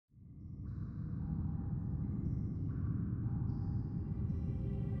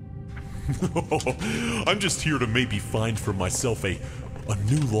I'm just here to maybe find for myself a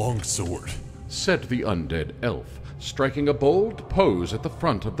new longsword, said the undead elf, striking a bold pose at the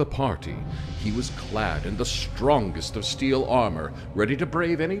front of the party. He was clad in the strongest of steel armor, ready to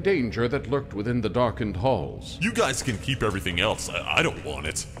brave any danger that lurked within the darkened halls. You guys can keep everything else. I don't want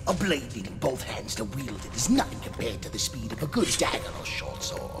it. A blade needing both hands to wield it is nothing compared to the speed of a good dagger or short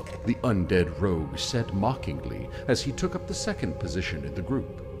sword. The undead rogue said mockingly as he took up the second position in the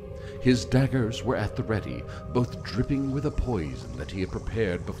group. His daggers were at the ready, both dripping with a poison that he had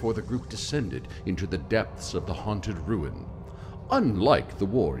prepared before the group descended into the depths of the haunted ruin. Unlike the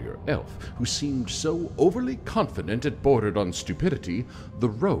warrior elf, who seemed so overly confident it bordered on stupidity, the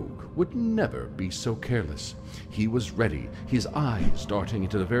rogue would never be so careless. He was ready, his eyes darting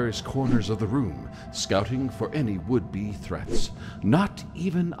into the various corners of the room, scouting for any would-be threats. Not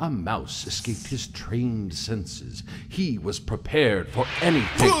even a mouse escaped his trained senses. He was prepared for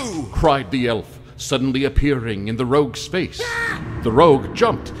anything, Boo! Cried the elf, suddenly appearing in the rogue's face. The rogue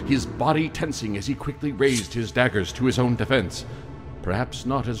jumped, his body tensing as he quickly raised his daggers to his own defense. Perhaps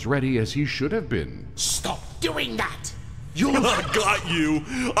not as ready as he should have been. Stop doing that!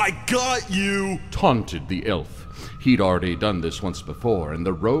 I got you! Taunted the elf. He'd already done this once before, and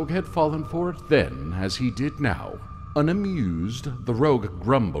the rogue had fallen for it then, as he did now. Unamused, the rogue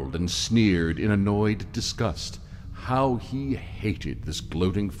grumbled and sneered in annoyed disgust. How he hated this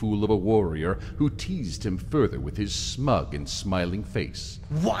gloating fool of a warrior who teased him further with his smug and smiling face.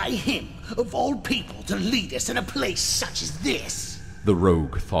 Why him, of all people, to lead us in a place such as this? The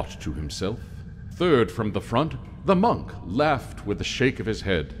rogue thought to himself. Third from the front, the monk laughed with a shake of his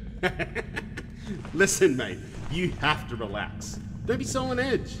head. Listen, mate, you have to relax. Don't be so on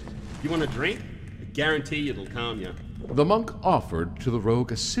edge. You want a drink? I guarantee it'll calm you. The monk offered to the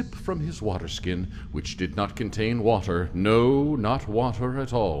rogue a sip from his water skin, which did not contain water, no, not water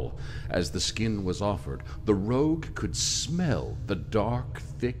at all. As the skin was offered, the rogue could smell the dark,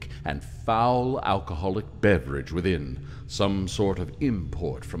 thick, and foul alcoholic beverage within, some sort of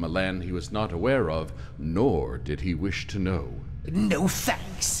import from a land he was not aware of, nor did he wish to know. No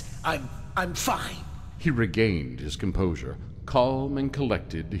thanks. I'm fine. He regained his composure. Calm and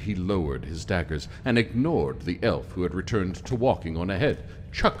collected, he lowered his daggers and ignored the elf who had returned to walking on ahead,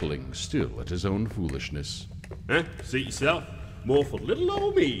 chuckling still at his own foolishness. Huh? Suit yourself. More for little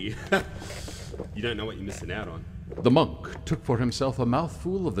old me. You don't know what you're missing out on. The monk took for himself a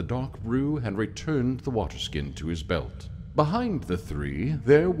mouthful of the dark brew and returned the water skin to his belt. Behind the three,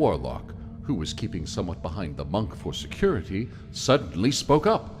 their warlock, who was keeping somewhat behind the monk for security, suddenly spoke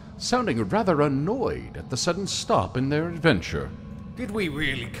up, sounding rather annoyed at the sudden stop in their adventure. Did we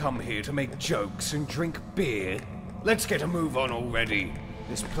really come here to make jokes and drink beer? Let's get a move on already.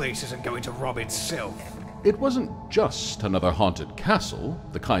 This place isn't going to rob itself. It wasn't just another haunted castle,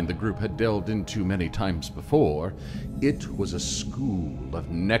 the kind the group had delved into many times before. It was a school of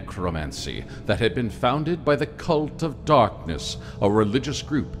necromancy that had been founded by the Cult of Darkness, a religious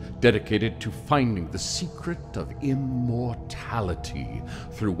group dedicated to finding the secret of immortality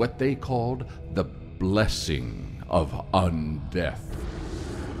through what they called the blessing of undeath.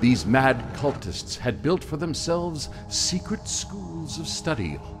 These mad cultists had built for themselves secret schools of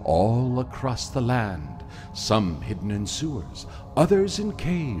study all across the land, some hidden in sewers, others in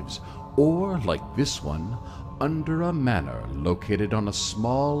caves, or, like this one, under a manor located on a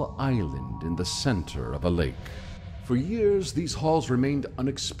small island in the center of a lake. For years, these halls remained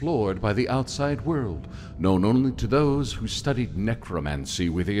unexplored by the outside world, known only to those who studied necromancy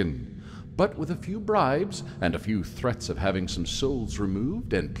within. But with a few bribes and a few threats of having some souls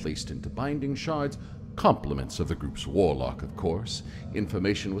removed and placed into binding shards, compliments of the group's warlock, of course,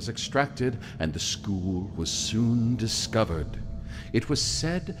 information was extracted and the school was soon discovered. It was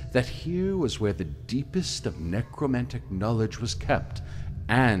said that here was where the deepest of necromantic knowledge was kept,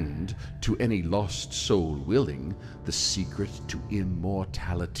 and, to any lost soul willing, the secret to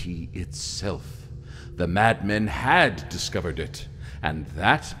immortality itself. The madmen had discovered it, and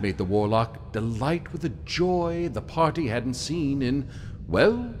that made the warlock delight with a joy the party hadn't seen in,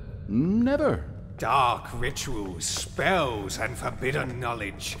 well, never. Dark rituals, spells, and forbidden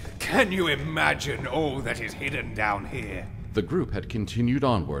knowledge. Can you imagine all that is hidden down here? The group had continued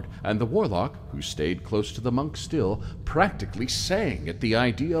onward, and the warlock, who stayed close to the monk still, practically sang at the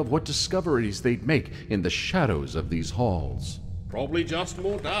idea of what discoveries they'd make in the shadows of these halls. Probably just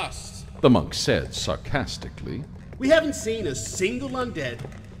more dust. The monk said sarcastically. We haven't seen a single undead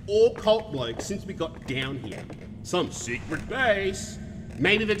or cult bloke since we got down here. Some secret base.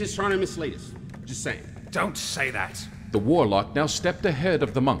 Maybe they're just trying to mislead us. Just saying. Don't say that. The warlock now stepped ahead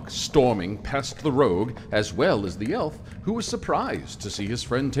of the monk, storming past the rogue as well as the elf, who was surprised to see his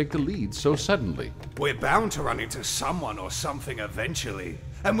friend take the lead so suddenly. We're bound to run into someone or something eventually.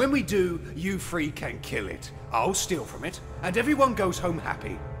 And when we do, you three can kill it. I'll steal from it, and everyone goes home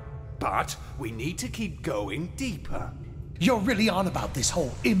happy. But we need to keep going deeper. You're really on about this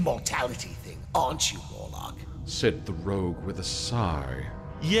whole immortality thing, aren't you, Warlock? Said the rogue with a sigh.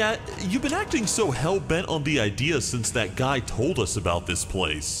 Yeah, you've been acting so hell-bent on the idea since that guy told us about this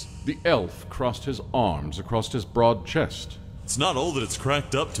place. The elf crossed his arms across his broad chest. It's not all that it's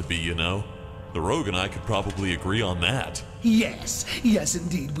cracked up to be, you know. The rogue and I could probably agree on that. Yes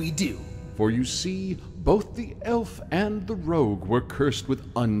indeed we do. For you see, both the elf and the rogue were cursed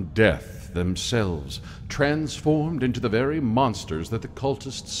with undeath themselves, transformed into the very monsters that the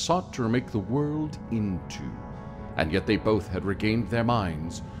cultists sought to make the world into. And yet they both had regained their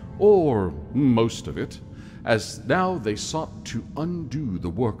minds, or most of it, as now they sought to undo the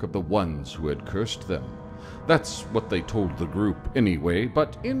work of the ones who had cursed them. That's what they told the group anyway,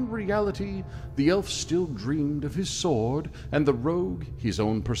 but in reality, the elf still dreamed of his sword, and the rogue his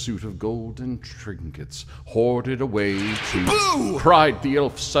own pursuit of gold and trinkets, hoarded away to... Boo! Cried the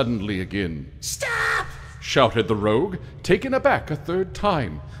elf suddenly again. Stop! Shouted the rogue, taken aback a third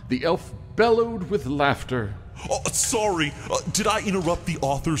time. The elf bellowed with laughter. Oh, sorry, did I interrupt the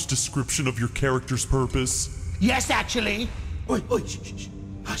author's description of your character's purpose? Yes, actually. Oi, shh.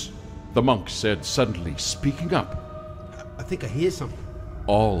 Hush. The monk said suddenly, speaking up. I think I hear something.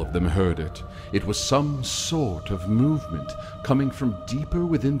 All of them heard it. It was some sort of movement coming from deeper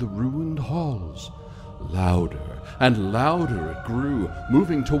within the ruined halls. Louder and louder it grew,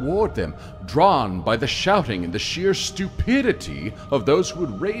 moving toward them, drawn by the shouting and the sheer stupidity of those who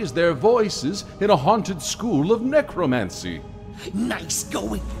had raised their voices in a haunted school of necromancy. Nice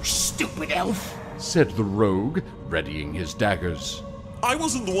going, you stupid elf, said the rogue, readying his daggers. I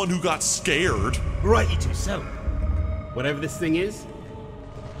wasn't the one who got scared. Right, you two, settle. Whatever this thing is,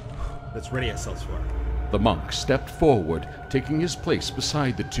 let's ready ourselves for it. The monk stepped forward, taking his place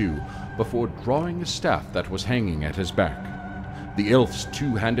beside the two, before drawing a staff that was hanging at his back. The elf's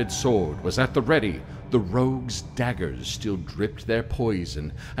two-handed sword was at the ready, the rogue's daggers still dripped their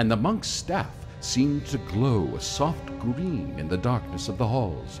poison, and the monk's staff seemed to glow a soft green in the darkness of the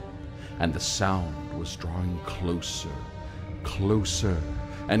halls. And the sound was drawing closer, closer,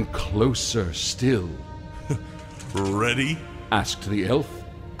 and closer still. Ready? Asked the elf.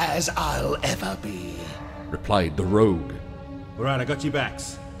 as I'll ever be, replied the rogue. All right, I got your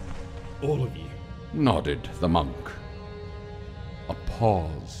backs. All of you. Nodded the monk. A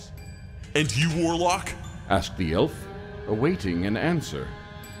pause. And you, Warlock? Asked the elf, awaiting an answer.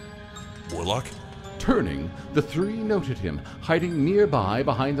 Warlock? Turning, the three noted him, hiding nearby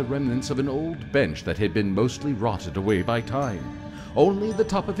behind the remnants of an old bench that had been mostly rotted away by time. Only the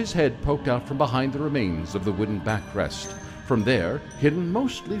top of his head poked out from behind the remains of the wooden backrest. From there, hidden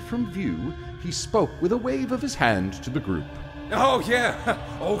mostly from view, he spoke with a wave of his hand to the group. Oh, yeah.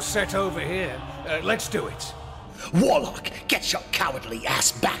 All set over here. Let's do it. Warlock, get your cowardly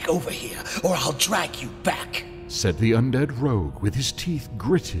ass back over here, or I'll drag you back, said the undead rogue with his teeth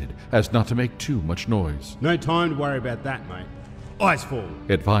gritted as not to make too much noise. No time to worry about that, mate. Eyes forward,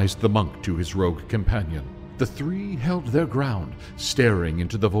 advised the monk to his rogue companion. The three held their ground, staring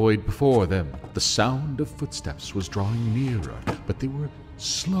into the void before them. The sound of footsteps was drawing nearer, but they were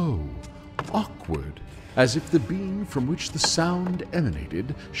slow, awkward, as if the being from which the sound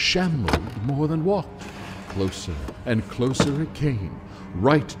emanated shambled more than walked. Closer and closer it came,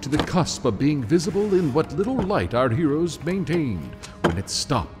 right to the cusp of being visible in what little light our heroes maintained. When it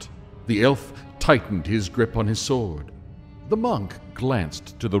stopped, the elf tightened his grip on his sword. The monk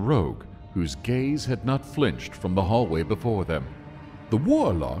glanced to the rogue, whose gaze had not flinched from the hallway before them. The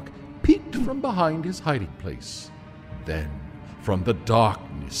warlock peeked from behind his hiding place. Then, from the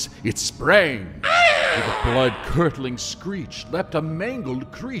darkness, it sprang. With a blood-curdling screech leapt a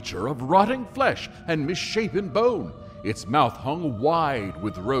mangled creature of rotting flesh and misshapen bone. Its mouth hung wide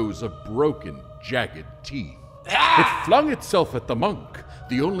with rows of broken, jagged teeth. It flung itself at the monk,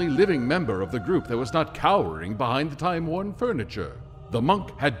 the only living member of the group that was not cowering behind the time-worn furniture. The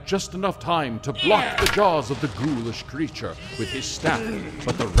monk had just enough time to block the jaws of the ghoulish creature with his staff,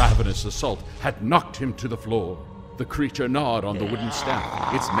 but the ravenous assault had knocked him to the floor. The creature gnawed on the wooden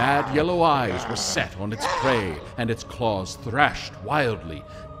staff. Its mad yellow eyes were set on its prey, and its claws thrashed wildly,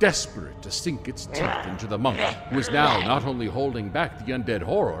 desperate to sink its teeth into the monk, who was now not only holding back the undead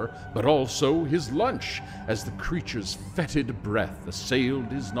horror, but also his lunch, as the creature's fetid breath assailed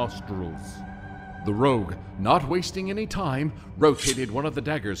his nostrils. The rogue, not wasting any time, rotated one of the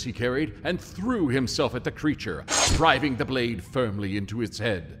daggers he carried and threw himself at the creature, driving the blade firmly into its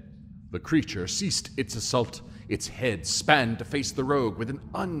head. The creature ceased its assault. Its head span to face the rogue with an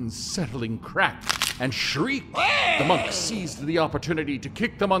unsettling crack and shrieked. The monk seized the opportunity to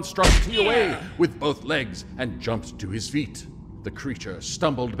kick the monstrosity away with both legs and jumped to his feet. The creature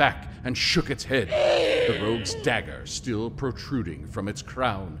stumbled back and shook its head, the rogue's dagger still protruding from its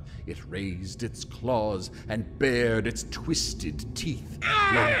crown. It raised its claws and bared its twisted teeth,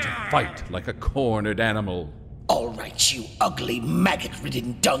 ready to fight like a cornered animal. All right, you ugly,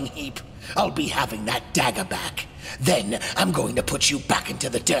 maggot-ridden dung heap. I'll be having that dagger back. Then I'm going to put you back into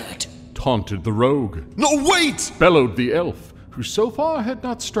the dirt. Taunted the rogue. No, wait! Bellowed the elf, who so far had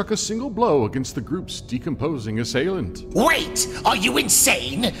not struck a single blow against the group's decomposing assailant. Wait! Are you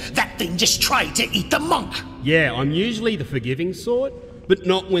insane? That thing just tried to eat the monk! Yeah, I'm usually the forgiving sort, but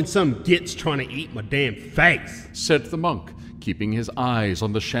not when some git's trying to eat my damn face, said the monk, keeping his eyes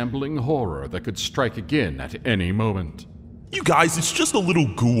on the shambling horror that could strike again at any moment. You guys, it's just a little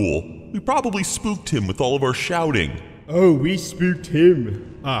ghoul. We probably spooked him with all of our shouting. Oh, we spooked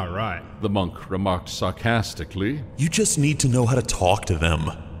him. All right. The monk remarked sarcastically. You just need to know how to talk to them.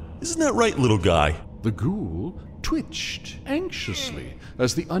 Isn't that right, little guy? The ghoul twitched anxiously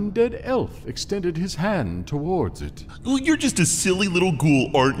as the undead elf extended his hand towards it. Well, you're just a silly little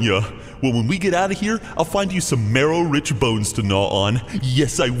ghoul, aren't you? Well, when we get out of here, I'll find you some marrow-rich bones to gnaw on.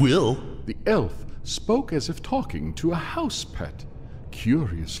 Yes, I will. The elf spoke as if talking to a house pet.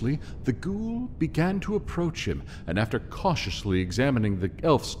 Curiously, the ghoul began to approach him, and after cautiously examining the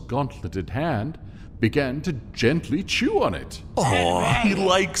elf's gauntleted hand, began to gently chew on it. Aw, he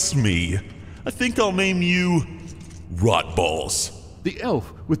likes me. I think I'll name you Rotballs. The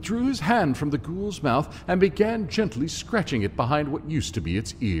elf withdrew his hand from the ghoul's mouth and began gently scratching it behind what used to be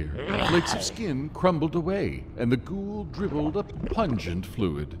its ear. Flakes of skin crumbled away, and the ghoul dribbled a pungent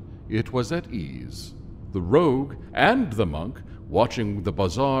fluid. It was at ease. The rogue and the monk, watching the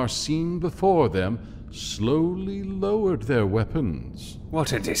bizarre scene before them, slowly lowered their weapons.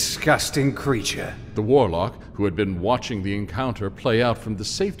 What a disgusting creature. The warlock, who had been watching the encounter play out from the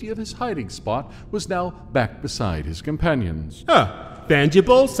safety of his hiding spot, was now back beside his companions. Found your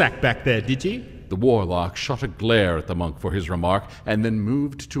ball sack back there, did you? The warlock shot a glare at the monk for his remark and then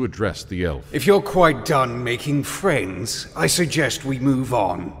moved to address the elf. If you're quite done making friends, I suggest we move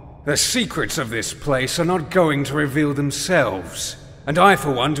on. The secrets of this place are not going to reveal themselves, and I,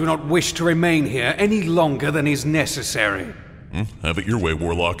 for one, do not wish to remain here any longer than is necessary. Have it your way,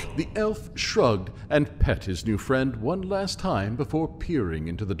 Warlock. The elf shrugged and pet his new friend one last time before peering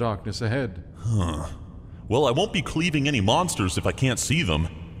into the darkness ahead. Well, I won't be cleaving any monsters if I can't see them.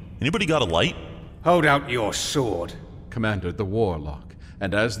 Anybody got a light? Hold out your sword, commanded the warlock,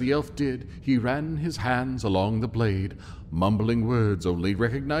 and as the elf did, he ran his hands along the blade, mumbling words only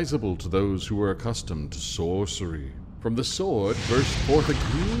recognizable to those who were accustomed to sorcery. From the sword burst forth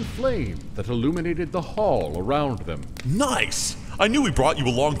a green flame that illuminated the hall around them. Nice! I knew we brought you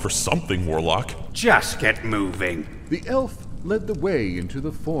along for something, Warlock. Just get moving. The elf led the way into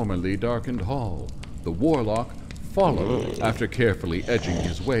the formerly darkened hall. The warlock followed after carefully edging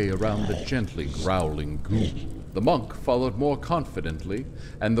his way around the gently growling ghoul. The monk followed more confidently,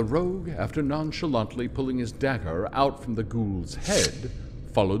 and the rogue, after nonchalantly pulling his dagger out from the ghoul's head,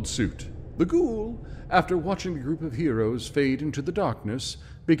 followed suit. The ghoul, after watching the group of heroes fade into the darkness,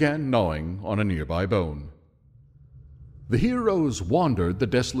 began gnawing on a nearby bone. The heroes wandered the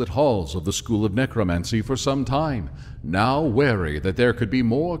desolate halls of the School of Necromancy for some time, now wary that there could be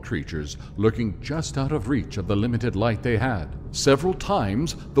more creatures lurking just out of reach of the limited light they had. Several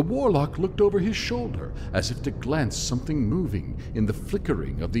times, the warlock looked over his shoulder as if to glance something moving in the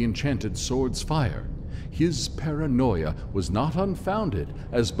flickering of the enchanted sword's fire. His paranoia was not unfounded,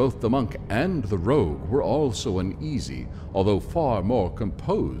 as both the monk and the rogue were also uneasy, although far more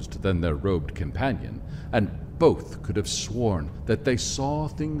composed than their robed companion, and both could have sworn that they saw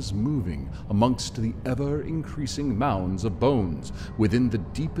things moving amongst the ever-increasing mounds of bones within the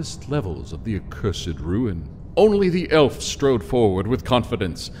deepest levels of the accursed ruin. Only the elf strode forward with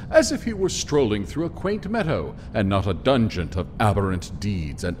confidence, as if he were strolling through a quaint meadow and not a dungeon of aberrant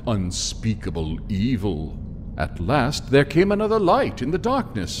deeds and unspeakable evil. At last there came another light in the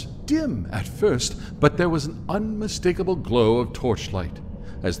darkness, dim at first, but there was an unmistakable glow of torchlight.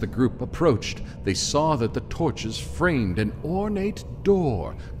 As the group approached, they saw that the torches framed an ornate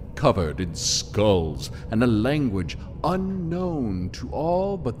door covered in skulls and a language unknown to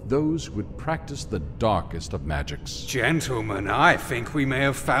all but those who had practiced the darkest of magics. Gentlemen, I think we may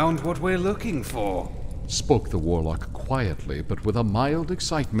have found what we're looking for, spoke the warlock quietly but with a mild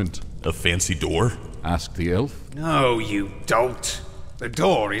excitement. A fancy door? Asked the elf. No, you dolt. The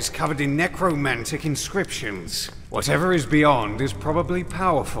door is covered in necromantic inscriptions. Whatever is beyond is probably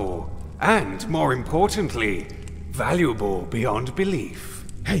powerful. And, more importantly, valuable beyond belief.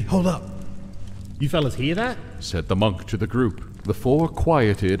 Hey, hold up. You fellas hear that? Said the monk to the group. The four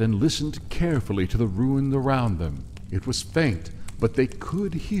quieted and listened carefully to the ruin around them. It was faint, but they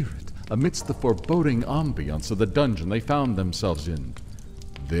could hear it amidst the foreboding ambience of the dungeon they found themselves in.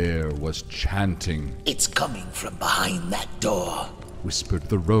 There was chanting. It's coming from behind that door, whispered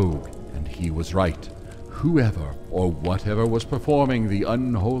the rogue, and he was right. Whoever or whatever was performing the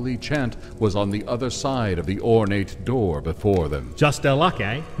unholy chant was on the other side of the ornate door before them. Just our luck,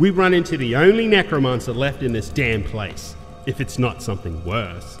 eh? We run into the only necromancer left in this damn place. If it's not something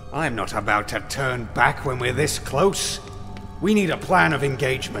worse. I'm not about to turn back when we're this close. We need a plan of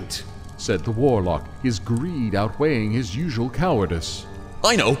engagement, said the warlock, his greed outweighing his usual cowardice.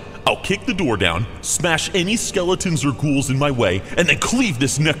 I know. I'll kick the door down, smash any skeletons or ghouls in my way, and then cleave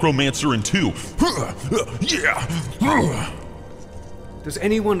this necromancer in two. Yeah! Does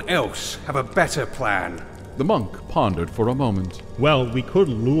anyone else have a better plan? The monk pondered for a moment. Well, we could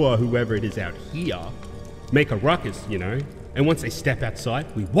lure whoever it is out here, make a ruckus, you know, and once they step outside,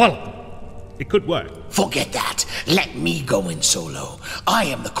 we wallop them. It could work. Forget that. Let me go in solo. I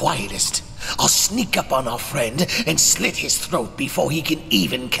am the quietest. I'll sneak up on our friend and slit his throat before he can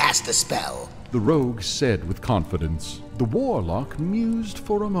even cast a spell. The rogue said with confidence. The warlock mused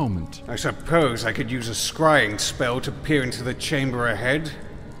for a moment. I suppose I could use a scrying spell to peer into the chamber ahead.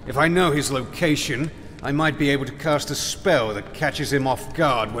 If I know his location, I might be able to cast a spell that catches him off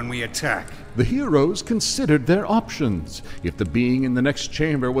guard when we attack. The heroes considered their options. If the being in the next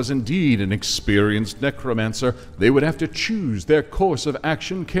chamber was indeed an experienced necromancer, they would have to choose their course of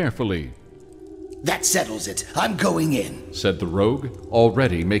action carefully. That settles it. I'm going in, said the rogue,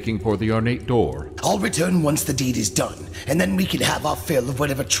 already making for the ornate door. I'll return once the deed is done, and then we can have our fill of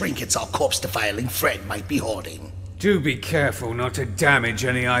whatever trinkets our corpse-defiling friend might be hoarding. Do be careful not to damage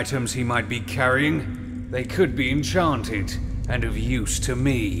any items he might be carrying. They could be enchanted, and of use to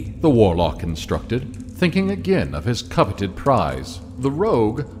me, the warlock instructed, thinking again of his coveted prize. The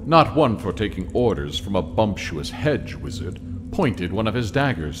rogue, not one for taking orders from a bumptious hedge wizard, pointed one of his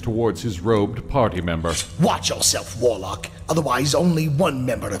daggers towards his robed party member. Watch yourself, warlock. Otherwise, only one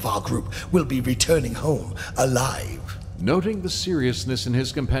member of our group will be returning home alive. Noting the seriousness in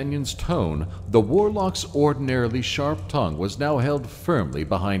his companion's tone, the warlock's ordinarily sharp tongue was now held firmly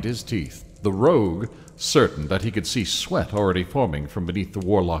behind his teeth. The rogue, certain that he could see sweat already forming from beneath the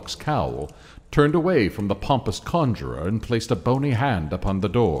warlock's cowl, turned away from the pompous conjurer and placed a bony hand upon the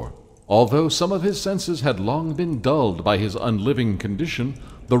door. Although some of his senses had long been dulled by his unliving condition,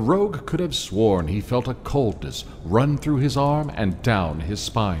 the rogue could have sworn he felt a coldness run through his arm and down his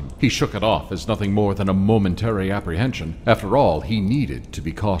spine. He shook it off as nothing more than a momentary apprehension. After all, he needed to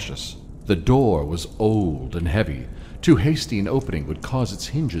be cautious. The door was old and heavy. Too hasty an opening would cause its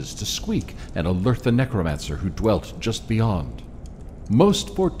hinges to squeak and alert the necromancer who dwelt just beyond.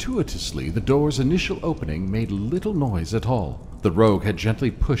 Most fortuitously, the door's initial opening made little noise at all. The rogue had gently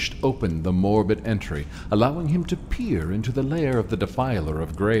pushed open the morbid entry, allowing him to peer into the lair of the defiler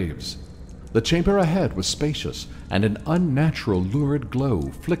of graves. The chamber ahead was spacious, and an unnatural lurid glow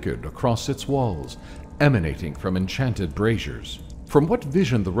flickered across its walls, emanating from enchanted braziers. From what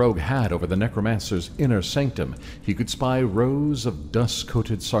vision the rogue had over the necromancer's inner sanctum, he could spy rows of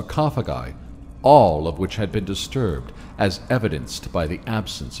dust-coated sarcophagi, all of which had been disturbed, as evidenced by the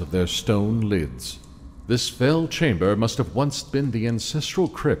absence of their stone lids. This fell chamber must have once been the ancestral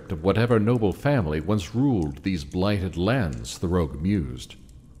crypt of whatever noble family once ruled these blighted lands, the rogue mused.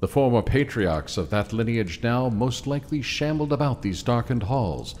 The former patriarchs of that lineage now most likely shambled about these darkened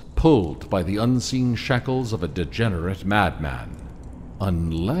halls, pulled by the unseen shackles of a degenerate madman.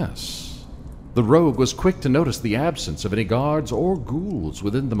 Unless... The rogue was quick to notice the absence of any guards or ghouls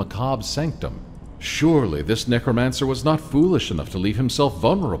within the macabre sanctum. Surely this necromancer was not foolish enough to leave himself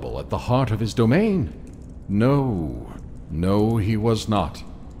vulnerable at the heart of his domain. No, he was not.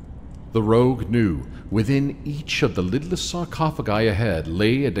 The rogue knew within each of the lidless sarcophagi ahead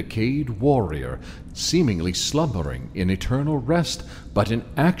lay a decayed warrior, seemingly slumbering in eternal rest, but in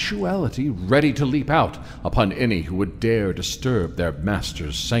actuality ready to leap out upon any who would dare disturb their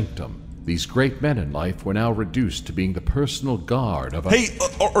master's sanctum. These great men in life were now reduced to being the personal guard of a— Hey,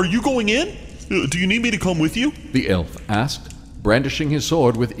 are you going in? Do you need me to come with you? The elf asked, brandishing his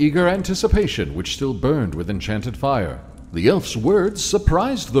sword with eager anticipation which still burned with enchanted fire. The elf's words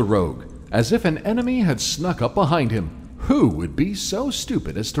surprised the rogue, as if an enemy had snuck up behind him. Who would be so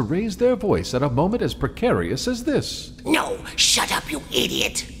stupid as to raise their voice at a moment as precarious as this? No, shut up, you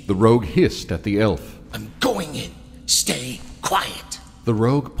idiot! The rogue hissed at the elf. I'm going in. Stay quiet. The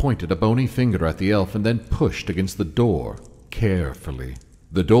rogue pointed a bony finger at the elf and then pushed against the door, carefully.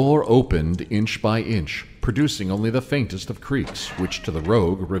 The door opened inch by inch, producing only the faintest of creaks, which to the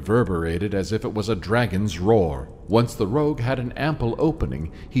rogue reverberated as if it was a dragon's roar. Once the rogue had an ample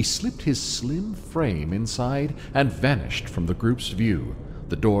opening, he slipped his slim frame inside and vanished from the group's view.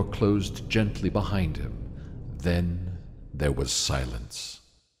 The door closed gently behind him. Then there was silence.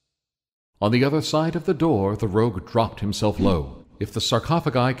 On the other side of the door, the rogue dropped himself low. If the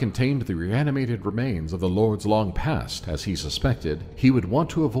sarcophagi contained the reanimated remains of the lords long past, as he suspected, he would want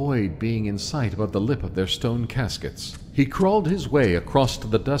to avoid being in sight above the lip of their stone caskets. He crawled his way across to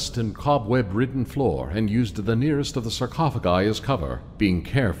the dust and cobweb-ridden floor and used the nearest of the sarcophagi as cover, being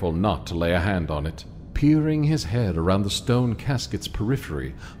careful not to lay a hand on it. Peering his head around the stone casket's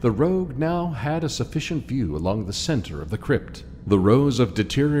periphery, the rogue now had a sufficient view along the center of the crypt. The rows of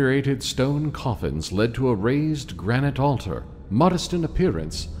deteriorated stone coffins led to a raised granite altar, modest in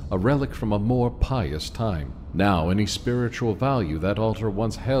appearance, a relic from a more pious time. Now any spiritual value that altar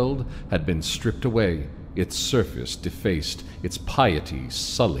once held had been stripped away, its surface defaced, its piety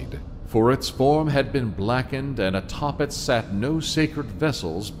sullied. For its form had been blackened, and atop it sat no sacred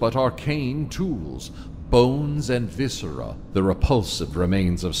vessels but arcane tools, bones and viscera, the repulsive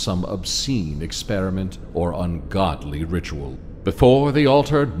remains of some obscene experiment or ungodly ritual. Before the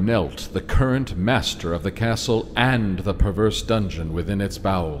altar knelt the current master of the castle and the perverse dungeon within its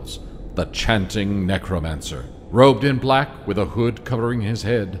bowels, the chanting necromancer. Robed in black, with a hood covering his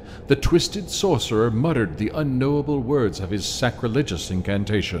head, the twisted sorcerer muttered the unknowable words of his sacrilegious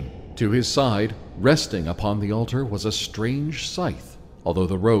incantation. To his side, resting upon the altar, was a strange scythe, although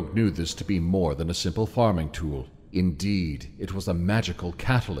the rogue knew this to be more than a simple farming tool. Indeed, it was a magical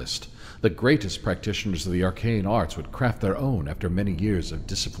catalyst. The greatest practitioners of the arcane arts would craft their own after many years of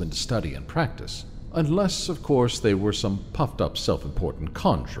disciplined study and practice. Unless, of course, they were some puffed-up, self-important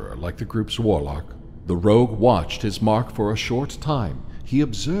conjurer like the group's warlock. The rogue watched his mark for a short time. He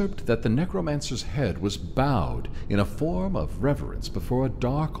observed that the necromancer's head was bowed in a form of reverence before a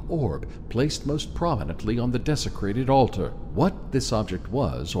dark orb placed most prominently on the desecrated altar. What this object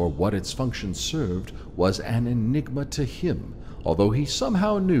was, or what its function served, was an enigma to him, although he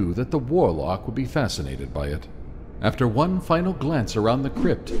somehow knew that the warlock would be fascinated by it. After one final glance around the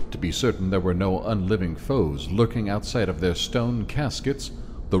crypt, to be certain there were no unliving foes lurking outside of their stone caskets,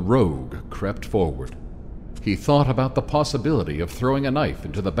 the rogue crept forward. He thought about the possibility of throwing a knife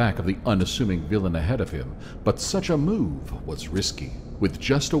into the back of the unassuming villain ahead of him, but such a move was risky. With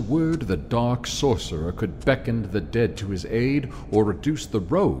just a word, the dark sorcerer could beckon the dead to his aid or reduce the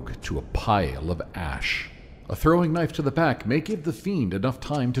rogue to a pile of ash. A throwing knife to the back may give the fiend enough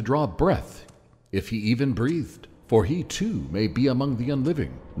time to draw breath, if he even breathed, for he too may be among the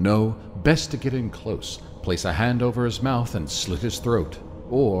unliving. No, best to get in close, place a hand over his mouth and slit his throat,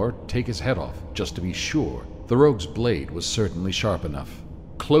 or take his head off, just to be sure. The rogue's blade was certainly sharp enough.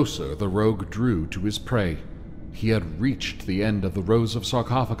 Closer the rogue drew to his prey. He had reached the end of the rows of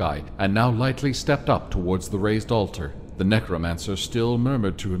sarcophagi, and now lightly stepped up towards the raised altar. The necromancer still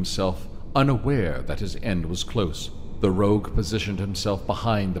murmured to himself, unaware that his end was close. The rogue positioned himself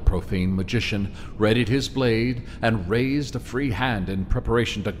behind the profane magician, readied his blade, and raised a free hand in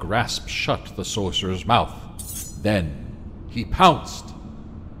preparation to grasp shut the sorcerer's mouth. Then he pounced.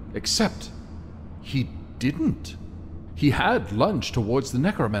 Except he didn't. He had lunged towards the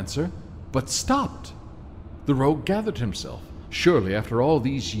necromancer, but stopped. The rogue gathered himself. Surely, after all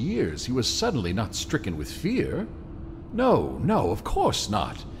these years, he was suddenly not stricken with fear. No, of course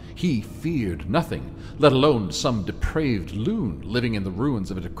not. He feared nothing, let alone some depraved loon living in the ruins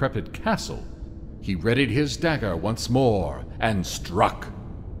of a decrepit castle. He readied his dagger once more and struck.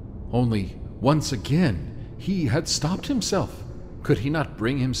 Only, once again, he had stopped himself. Could he not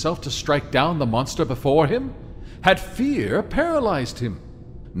bring himself to strike down the monster before him? Had fear paralyzed him?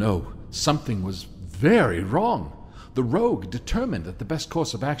 No, something was very wrong. The rogue determined that the best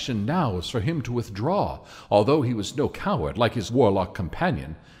course of action now was for him to withdraw. Although he was no coward like his warlock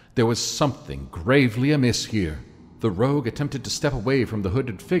companion, there was something gravely amiss here. The rogue attempted to step away from the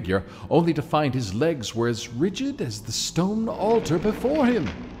hooded figure, only to find his legs were as rigid as the stone altar before him.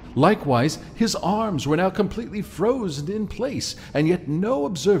 Likewise, his arms were now completely frozen in place, and yet no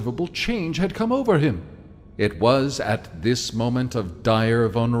observable change had come over him. It was at this moment of dire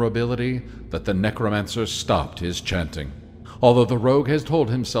vulnerability that the necromancer stopped his chanting. Although the rogue had told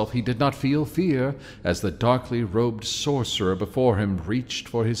himself he did not feel fear, as the darkly robed sorcerer before him reached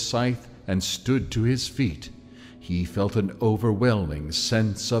for his scythe and stood to his feet, he he felt an overwhelming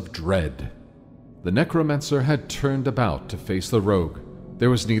sense of dread. The necromancer had turned about to face the rogue. There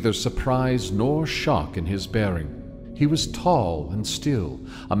was neither surprise nor shock in his bearing. He was tall and still,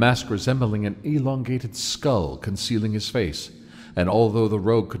 a mask resembling an elongated skull concealing his face, and although the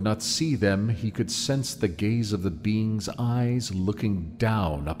rogue could not see them, he could sense the gaze of the being's eyes looking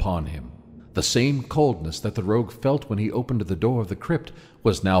down upon him. The same coldness that the rogue felt when he opened the door of the crypt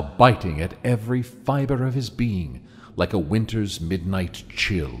was now biting at every fiber of his being, like a winter's midnight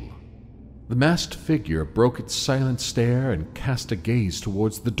chill. The masked figure broke its silent stare and cast a gaze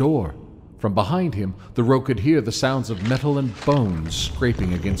towards the door. From behind him, the rogue could hear the sounds of metal and bones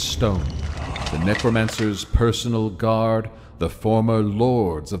scraping against stone. The necromancer's personal guard, the former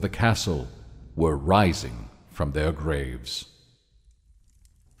lords of the castle, were rising from their graves.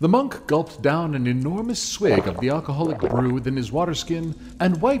 The monk gulped down an enormous swig of the alcoholic brew within his waterskin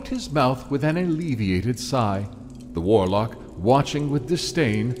and wiped his mouth with an alleviated sigh. The warlock, watching with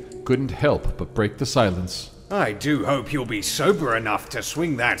disdain, couldn't help but break the silence. I do hope you'll be sober enough to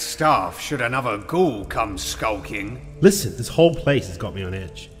swing that staff should another ghoul come skulking. Listen, this whole place has got me on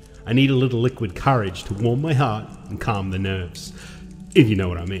edge. I need a little liquid courage to warm my heart and calm the nerves, if you know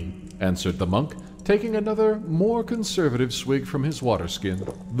what I mean, answered the monk, taking another, more conservative swig from his waterskin.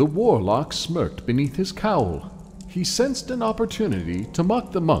 The warlock smirked beneath his cowl. He sensed an opportunity to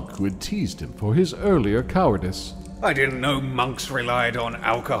mock the monk who had teased him for his earlier cowardice. I didn't know monks relied on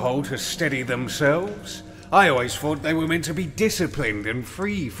alcohol to steady themselves. I always thought they were meant to be disciplined and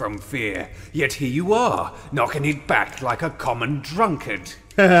free from fear. Yet here you are, knocking it back like a common drunkard.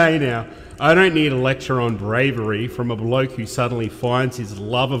 Hey now, I don't need a lecture on bravery from a bloke who suddenly finds his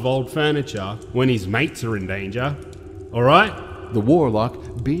love of old furniture when his mates are in danger. Alright? The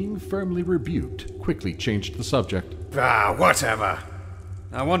warlock, being firmly rebuked, quickly changed the subject. Ah, whatever.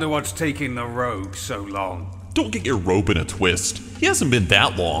 I wonder what's taking the rogue so long. Don't get your rope in a twist. He hasn't been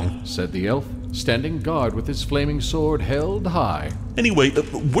that long, said the elf, standing guard with his flaming sword held high. Anyway,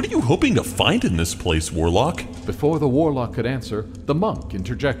 what are you hoping to find in this place, Warlock? Before the warlock could answer, the monk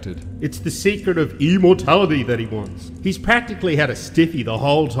interjected. It's the secret of immortality that he wants. He's practically had a stiffy the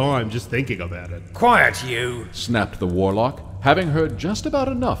whole time just thinking about it. Quiet, you, snapped the warlock, having heard just about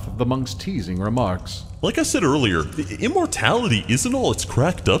enough of the monk's teasing remarks. Like I said earlier, immortality isn't all it's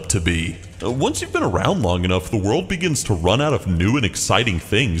cracked up to be. Once you've been around long enough, the world begins to run out of new and exciting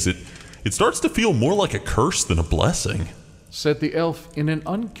things. It starts to feel more like a curse than a blessing, said the elf in an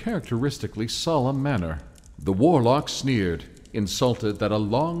uncharacteristically solemn manner. The warlock sneered, insulted that a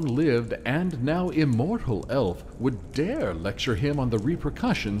long-lived and now immortal elf would dare lecture him on the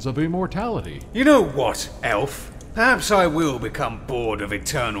repercussions of immortality. You know what, elf? Perhaps I will become bored of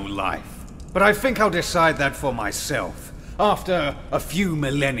eternal life. But I think I'll decide that for myself, after a few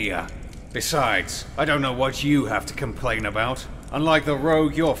millennia. Besides, I don't know what you have to complain about. Unlike the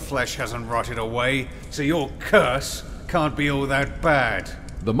rogue, your flesh hasn't rotted away, so your curse can't be all that bad.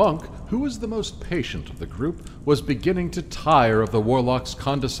 The monk, who was the most patient of the group, was beginning to tire of the warlock's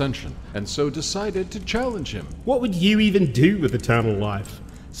condescension, and so decided to challenge him. What would you even do with eternal life?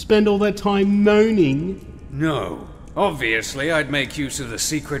 Spend all that time moaning? No. Obviously, I'd make use of the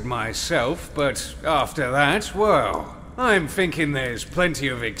secret myself, but after that, well, I'm thinking there's plenty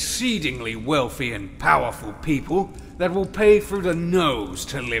of exceedingly wealthy and powerful people that will pay through the nose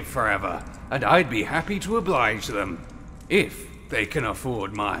to live forever, and I'd be happy to oblige them, if they can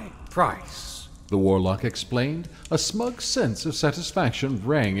afford my price. The warlock explained. A smug sense of satisfaction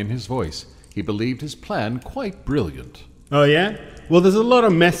rang in his voice. He believed his plan quite brilliant. Oh yeah? Well, there's a lot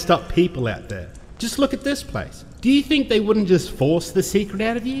of messed up people out there. Just look at this place. Do you think they wouldn't just force the secret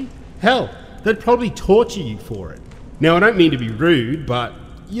out of you? Hell, they'd probably torture you for it. Now, I don't mean to be rude, but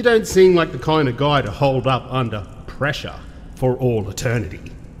you don't seem like the kind of guy to hold up under pressure for all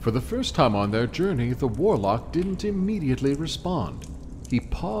eternity. For the first time on their journey, the warlock didn't immediately respond. He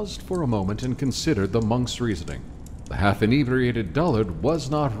paused for a moment and considered the monk's reasoning. The half-inebriated dullard was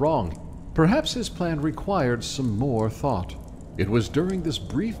not wrong. Perhaps his plan required some more thought. It was during this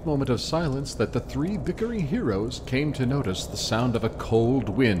brief moment of silence that the three bickering heroes came to notice the sound of a cold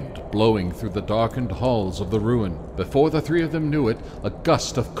wind blowing through the darkened halls of the ruin. Before the three of them knew it, a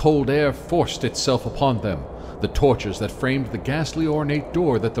gust of cold air forced itself upon them. The torches that framed the ghastly ornate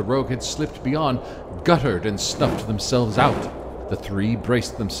door that the rogue had slipped beyond guttered and snuffed themselves out. The three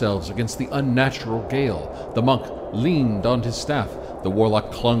braced themselves against the unnatural gale. The monk leaned on his staff. The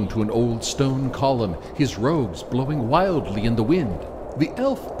warlock clung to an old stone column, his robes blowing wildly in the wind. The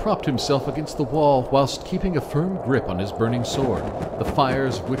elf propped himself against the wall whilst keeping a firm grip on his burning sword, the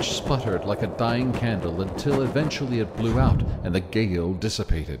fires of which sputtered like a dying candle until eventually it blew out and the gale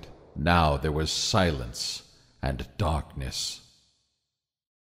dissipated. Now there was silence, and darkness.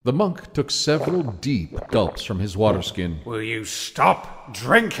 The monk took several deep gulps from his water skin. Will you stop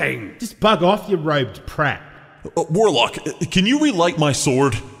drinking? Just bug off, you robed prat. Warlock, can you relight my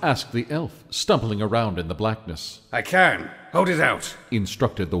sword? Asked the elf, stumbling around in the blackness. I can. Hold it out.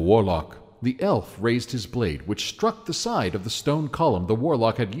 Instructed the warlock. The elf raised his blade, which struck the side of the stone column the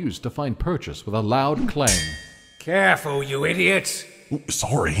warlock had used to find purchase with a loud clang. Careful, you idiot!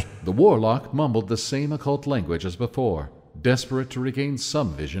 Sorry. The warlock mumbled the same occult language as before, desperate to regain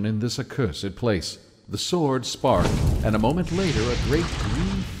some vision in this accursed place. The sword sparked, and a moment later a great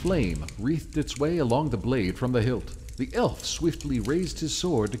green flame wreathed its way along the blade from the hilt. The elf swiftly raised his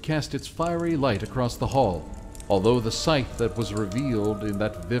sword to cast its fiery light across the hall, although the sight that was revealed in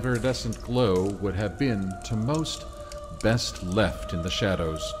that vividescent glow would have been, to most, best left in the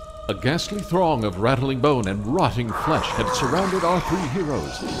shadows. A ghastly throng of rattling bone and rotting flesh had surrounded our three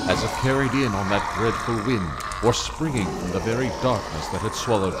heroes, as if carried in on that dreadful wind, or springing from the very darkness that had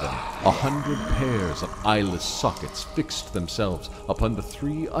swallowed them. 100 pairs of eyeless sockets fixed themselves upon the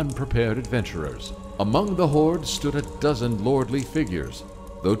three unprepared adventurers. Among the horde stood a dozen lordly figures,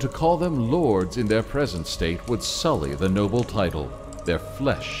 though to call them lords in their present state would sully the noble title. Their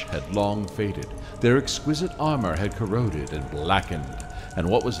flesh had long faded, their exquisite armor had corroded and blackened, and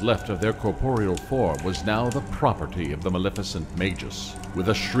what was left of their corporeal form was now the property of the maleficent Magus. With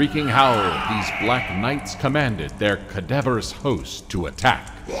a shrieking howl, these black knights commanded their cadaverous host to attack.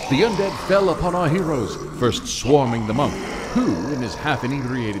 The undead fell upon our heroes, first swarming the monk, who, in his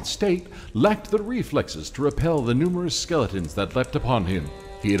half-inebriated state, lacked the reflexes to repel the numerous skeletons that leapt upon him.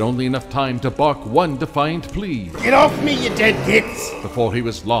 He had only enough time to bark one defiant plea. Get off me, you dead gits! Before he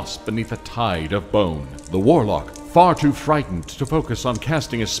was lost beneath a tide of bone. The warlock, far too frightened to focus on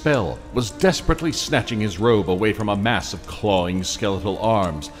casting a spell, was desperately snatching his robe away from a mass of clawing skeletal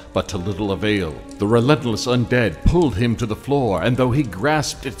arms, but to little avail. The relentless undead pulled him to the floor, and though he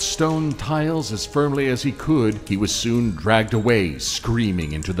grasped its stone tiles as firmly as he could, he was soon dragged away,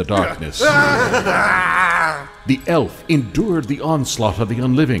 screaming into the darkness. The elf endured the onslaught of the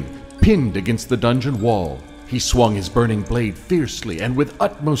unliving, pinned against the dungeon wall. He swung his burning blade fiercely and with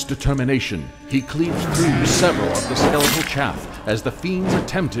utmost determination. He cleaved through several of the skeletal chaff as the fiends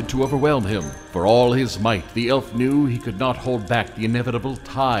attempted to overwhelm him. For all his might, the elf knew he could not hold back the inevitable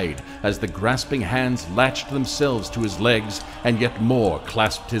tide as the grasping hands latched themselves to his legs and yet more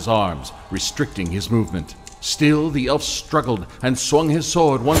clasped his arms, restricting his movement. Still, the elf struggled and swung his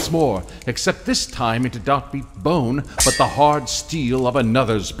sword once more, except this time it did not be bone, but the hard steel of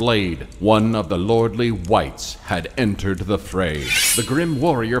another's blade. One of the lordly wights had entered the fray. The grim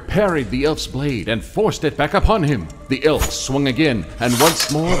warrior parried the elf's blade and forced it back upon him. The elf swung again, and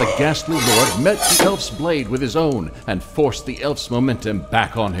once more the ghastly lord met the elf's blade with his own and forced the elf's momentum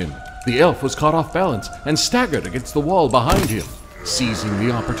back on him. The elf was caught off balance and staggered against the wall behind him. Seizing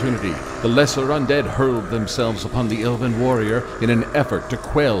the opportunity, the lesser undead hurled themselves upon the elven warrior in an effort to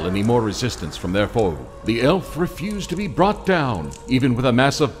quell any more resistance from their foe. The elf refused to be brought down. Even with a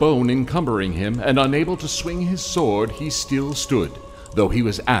mass of bone encumbering him and unable to swing his sword, he still stood, though he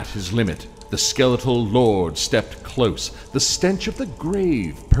was at his limit. The skeletal lord stepped close. The stench of the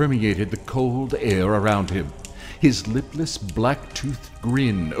grave permeated the cold air around him. His lipless, black-toothed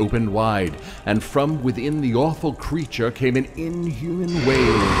grin opened wide, and from within the awful creature came an inhuman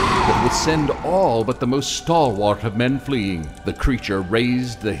wail that would send all but the most stalwart of men fleeing. The creature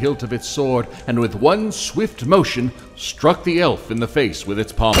raised the hilt of its sword, and with one swift motion, struck the elf in the face with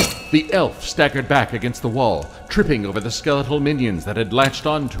its pommel. The elf staggered back against the wall, tripping over the skeletal minions that had latched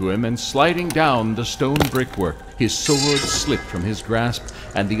onto him and sliding down the stone brickwork. His sword slipped from his grasp,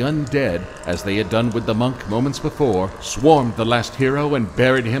 and the undead, as they had done with the monk moments before, swarmed the last hero and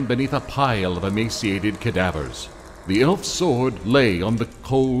buried him beneath a pile of emaciated cadavers. The elf's sword lay on the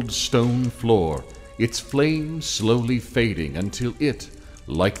cold stone floor, its flame slowly fading until it,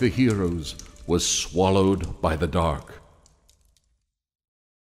 like the heroes, was swallowed by the dark.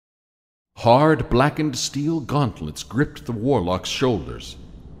 Hard, blackened steel gauntlets gripped the warlock's shoulders.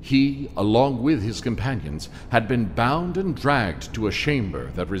 He, along with his companions, had been bound and dragged to a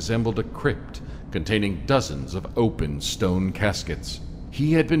chamber that resembled a crypt containing dozens of open stone caskets.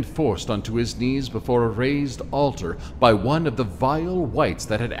 He had been forced onto his knees before a raised altar by one of the vile wights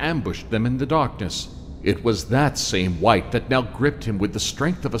that had ambushed them in the darkness. It was that same wight that now gripped him with the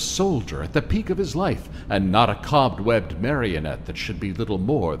strength of a soldier at the peak of his life, and not a cobwebbed marionette that should be little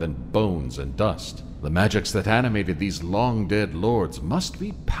more than bones and dust. The magics that animated these long-dead lords must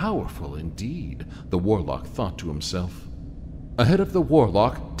be powerful indeed, the warlock thought to himself. Ahead of the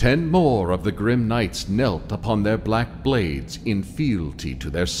warlock, 10 more of the grim knights knelt upon their black blades in fealty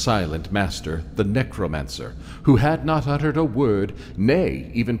to their silent master, the Necromancer, who had not uttered a word, nay,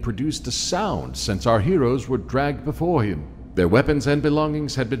 even produced a sound since our heroes were dragged before him. Their weapons and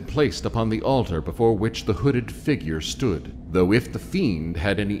belongings had been placed upon the altar before which the hooded figure stood, though if the fiend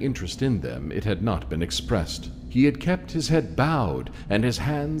had any interest in them, it had not been expressed. He had kept his head bowed and his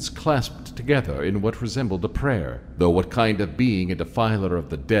hands clasped together in what resembled a prayer, though what kind of being a defiler of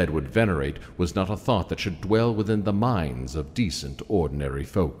the dead would venerate was not a thought that should dwell within the minds of decent, ordinary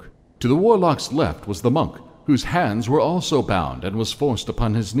folk. To the warlock's left was the monk, whose hands were also bound and was forced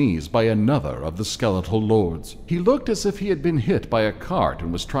upon his knees by another of the skeletal lords. He looked as if he had been hit by a cart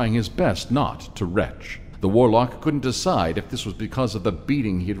and was trying his best not to retch. The warlock couldn't decide if this was because of the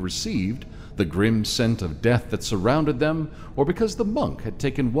beating he had received, the grim scent of death that surrounded them, or because the monk had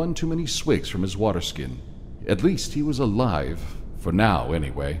taken one too many swigs from his waterskin. At least he was alive, for now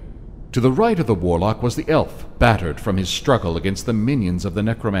anyway. To the right of the warlock was the elf, battered from his struggle against the minions of the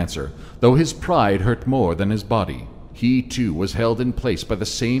necromancer, though his pride hurt more than his body. He too was held in place by the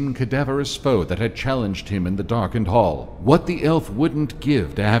same cadaverous foe that had challenged him in the darkened hall. What the elf wouldn't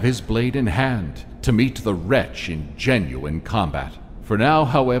give to have his blade in hand, to meet the wretch in genuine combat. For now,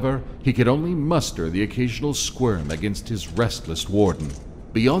 however, he could only muster the occasional squirm against his restless warden.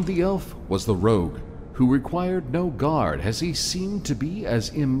 Beyond the elf was the rogue, who required no guard as he seemed to be as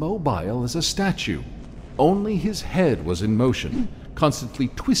immobile as a statue. Only his head was in motion, constantly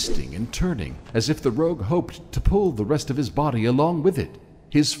twisting and turning, as if the rogue hoped to pull the rest of his body along with it.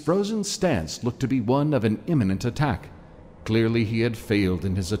 His frozen stance looked to be one of an imminent attack. Clearly he had failed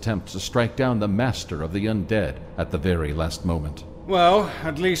in his attempt to strike down the master of the undead at the very last moment. Well,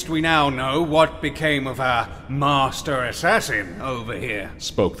 at least we now know what became of our master assassin over here,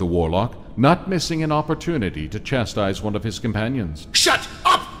 spoke the warlock, not missing an opportunity to chastise one of his companions. Shut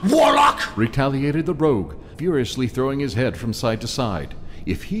up, warlock! Retaliated the rogue, furiously throwing his head from side to side.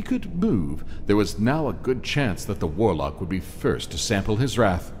 If he could move, there was now a good chance that the warlock would be first to sample his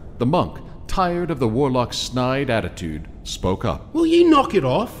wrath. The monk, tired of the warlock's snide attitude, spoke up. Will you knock it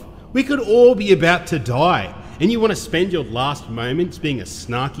off? We could all be about to die, and you want to spend your last moments being a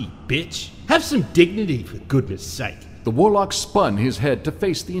snarky bitch? Have some dignity, for goodness sake. The warlock spun his head to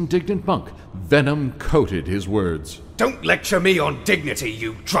face the indignant monk. Venom coated his words. Don't lecture me on dignity,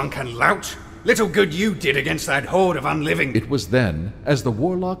 you drunken lout! Little good you did against that horde of unliving. It was then, as the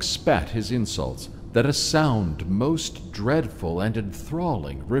warlock spat his insults, that a sound most dreadful and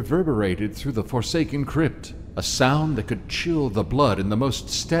enthralling reverberated through the forsaken crypt. A sound that could chill the blood in the most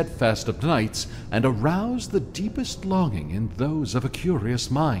steadfast of knights and arouse the deepest longing in those of a curious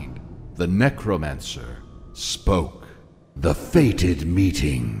mind. The Necromancer spoke. The fated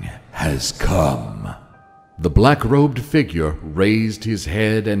meeting has come. The black-robed figure raised his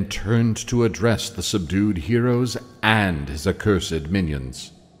head and turned to address the subdued heroes and his accursed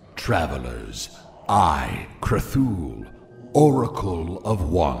minions. Travelers, I, Cthulhu, Oracle of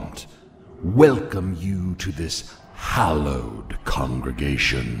Want, welcome you to this hallowed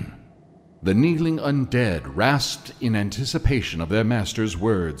congregation. The kneeling undead rasped in anticipation of their master's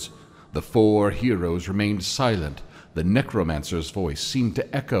words. The 4 heroes remained silent. The necromancer's voice seemed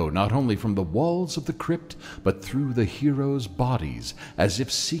to echo not only from the walls of the crypt, but through the heroes' bodies, as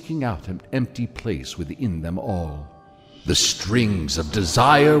if seeking out an empty place within them all. The strings of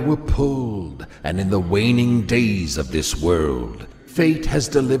desire were pulled, and in the waning days of this world, fate has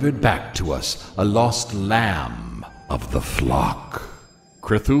delivered back to us a lost lamb of the flock.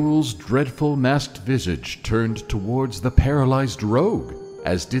 Cthulhu's dreadful masked visage turned towards the paralyzed rogue,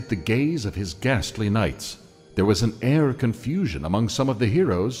 as did the gaze of his ghastly knights. There was an air of confusion among some of the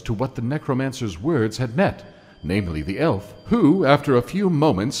heroes to what the necromancer's words had meant, namely the elf, who, after a few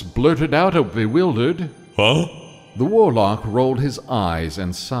moments, blurted out a bewildered, Huh? The warlock rolled his eyes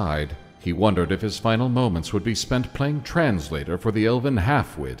and sighed. He wondered if his final moments would be spent playing translator for the elven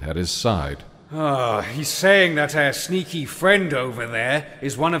half-wit at his side. He's saying that our sneaky friend over there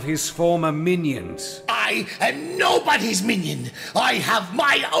is one of his former minions. I am nobody's minion. I have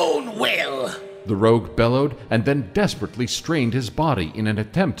my own will. The rogue bellowed and then desperately strained his body in an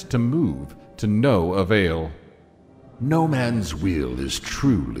attempt to move, to no avail. No man's will is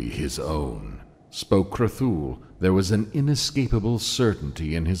truly his own, spoke Cthulhu. There was an inescapable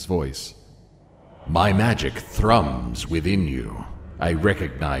certainty in his voice. My magic thrums within you. I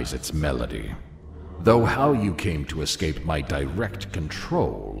recognize its melody. Though how you came to escape my direct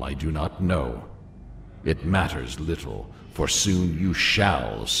control, I do not know. It matters little, for soon you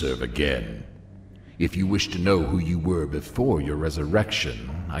shall serve again. If you wish to know who you were before your resurrection,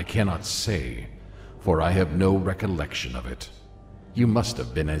 I cannot say, for I have no recollection of it. You must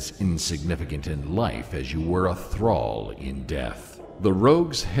have been as insignificant in life as you were a thrall in death. The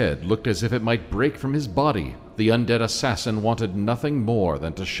rogue's head looked as if it might break from his body. The undead assassin wanted nothing more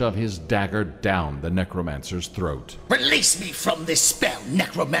than to shove his dagger down the necromancer's throat. Release me from this spell,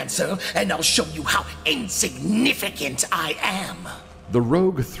 necromancer, and I'll show you how insignificant I am. The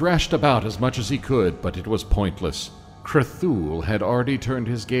rogue thrashed about as much as he could, but it was pointless. Cthulhu had already turned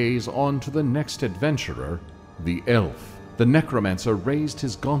his gaze on to the next adventurer, the elf. The necromancer raised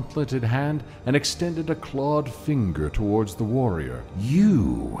his gauntleted hand and extended a clawed finger towards the warrior.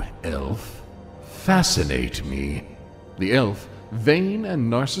 You, elf, fascinate me. The elf, vain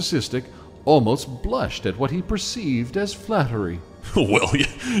and narcissistic, almost blushed at what he perceived as flattery. Well,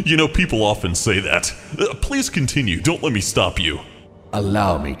 you know, people often say that. Please continue, don't let me stop you.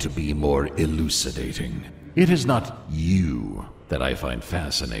 Allow me to be more elucidating. It is not you that I find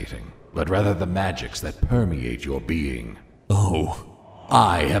fascinating, but rather the magics that permeate your being. Oh.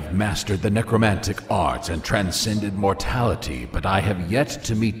 I have mastered the necromantic arts and transcended mortality, but I have yet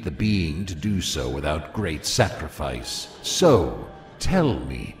to meet the being to do so without great sacrifice. So, tell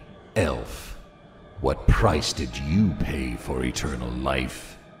me, elf, what price did you pay for eternal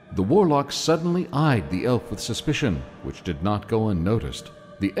life? The warlock suddenly eyed the elf with suspicion, which did not go unnoticed.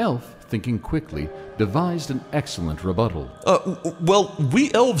 The elf, thinking quickly, devised an excellent rebuttal. Well,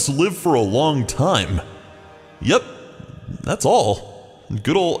 we elves live for a long time. Yep, that's all.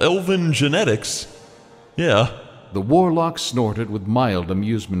 Good old elven genetics. Yeah. The warlock snorted with mild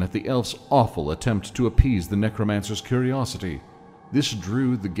amusement at the elf's awful attempt to appease the necromancer's curiosity. This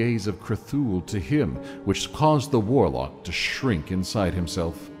drew the gaze of Cthulhu to him, which caused the warlock to shrink inside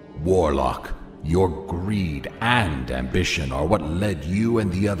himself. Warlock, your greed and ambition are what led you and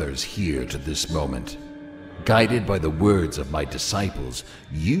the others here to this moment. Guided by the words of my disciples,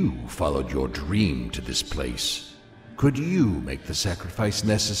 you followed your dream to this place. Could you make the sacrifice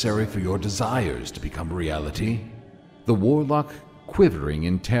necessary for your desires to become reality? The warlock, quivering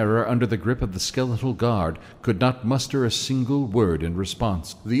in terror under the grip of the skeletal guard, could not muster a single word in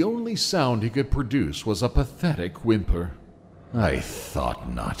response. The only sound he could produce was a pathetic whimper. I thought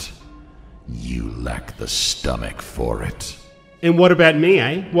not. You lack the stomach for it. And what about me,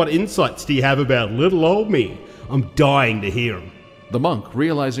 eh? What insights do you have about little old me? I'm dying to hear 'em. The monk,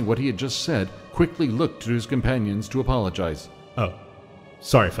 realizing what he had just said, quickly looked to his companions to apologize. Oh,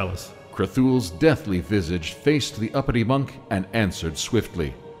 sorry, fellas. Cthulhu's deathly visage faced the uppity monk and answered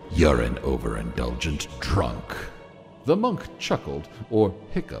swiftly. You're an overindulgent drunk. The monk chuckled, or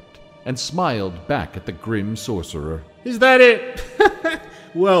hiccuped, and smiled back at the grim sorcerer. Is that it?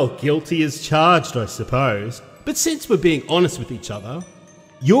 Well, guilty as charged, I suppose. But since we're being honest with each other,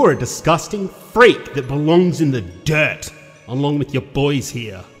 you're a disgusting freak that belongs in the dirt, along with your boys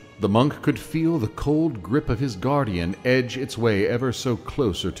here. The monk could feel the cold grip of his guardian edge its way ever so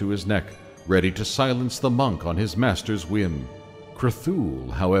closer to his neck, ready to silence the monk on his master's whim.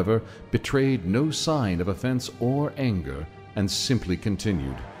 Cthulhu, however, betrayed no sign of offense or anger, and simply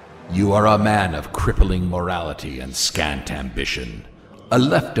continued. You are a man of crippling morality and scant ambition, a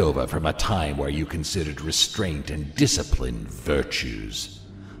leftover from a time where you considered restraint and discipline virtues.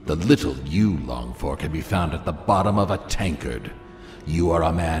 The little you long for can be found at the bottom of a tankard. You are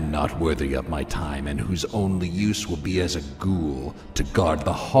a man not worthy of my time, and whose only use will be as a ghoul to guard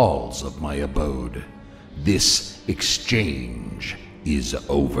the halls of my abode. This exchange is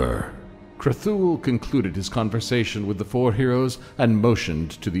over. Cthulhu concluded his conversation with the four heroes and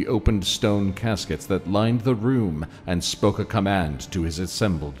motioned to the opened stone caskets that lined the room and spoke a command to his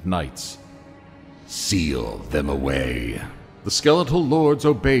assembled knights. Seal them away. The skeletal lords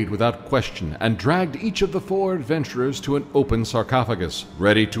obeyed without question and dragged each of the four adventurers to an open sarcophagus,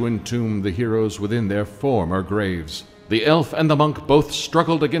 ready to entomb the heroes within their former graves. The elf and the monk both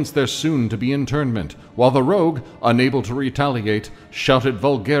struggled against their soon-to-be internment, while the rogue, unable to retaliate, shouted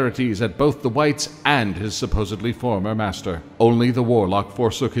vulgarities at both the wights and his supposedly former master. Only the warlock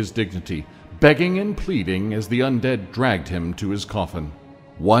forsook his dignity, begging and pleading as the undead dragged him to his coffin.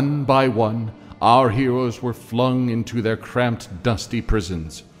 One by one, our heroes were flung into their cramped, dusty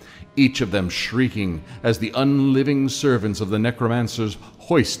prisons, each of them shrieking as the unliving servants of the necromancers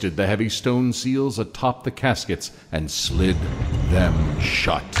hoisted the heavy stone seals atop the caskets and slid them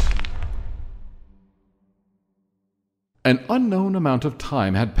shut. An unknown amount of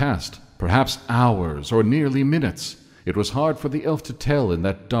time had passed, perhaps hours or nearly minutes. It was hard for the elf to tell in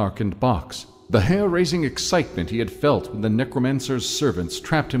that darkened box. The hair-raising excitement he had felt when the necromancer's servants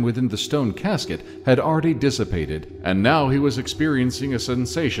trapped him within the stone casket had already dissipated, and now he was experiencing a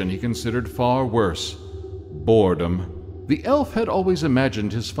sensation he considered far worse: boredom. The elf had always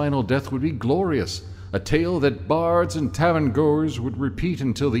imagined his final death would be glorious, a tale that bards and tavern-goers would repeat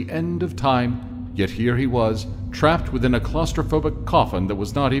until the end of time. Yet here he was, trapped within a claustrophobic coffin that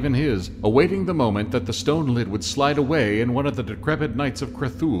was not even his, awaiting the moment that the stone lid would slide away and one of the decrepit knights of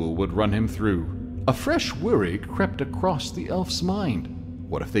Cthulhu would run him through. A fresh worry crept across the elf's mind.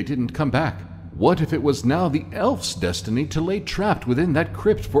 What if they didn't come back? What if it was now the elf's destiny to lay trapped within that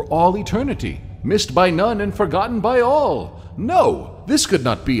crypt for all eternity, missed by none and forgotten by all? No, this could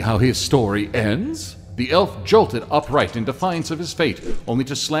not be how his story ends. The elf jolted upright in defiance of his fate, only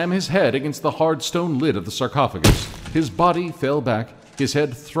to slam his head against the hard stone lid of the sarcophagus. His body fell back, his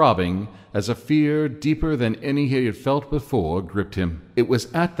head throbbing, as a fear deeper than any he had felt before gripped him. It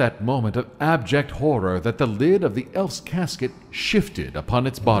was at that moment of abject horror that the lid of the elf's casket shifted upon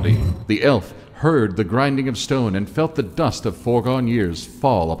its body. The elf heard the grinding of stone and felt the dust of foregone years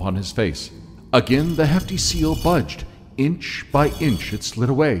fall upon his face. Again the hefty seal budged. Inch by inch it slid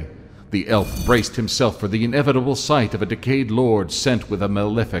away. The elf braced himself for the inevitable sight of a decayed lord sent with a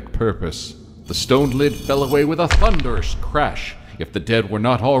malefic purpose. The stone lid fell away with a thunderous crash. If the dead were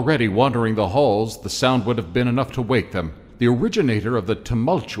not already wandering the halls, the sound would have been enough to wake them. The originator of the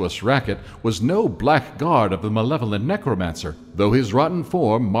tumultuous racket was no blackguard of the malevolent necromancer, though his rotten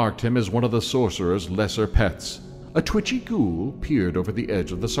form marked him as one of the sorcerer's lesser pets. A twitchy ghoul peered over the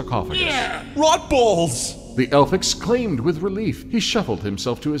edge of the sarcophagus. Yeah, rot balls! The elf exclaimed with relief. He shuffled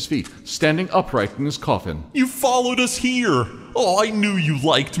himself to his feet, standing upright in his coffin. You followed us here! Oh, I knew you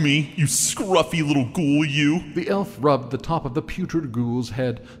liked me, you scruffy little ghoul, you! The elf rubbed the top of the putrid ghoul's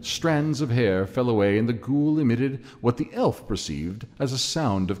head. Strands of hair fell away, and the ghoul emitted what the elf perceived as a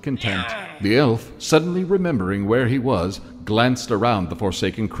sound of contempt. The elf, suddenly remembering where he was, glanced around the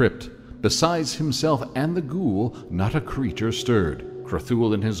forsaken crypt. Besides himself and the ghoul, not a creature stirred.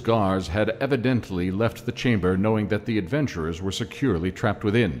 Cthulhu and his guards had evidently left the chamber knowing that the adventurers were securely trapped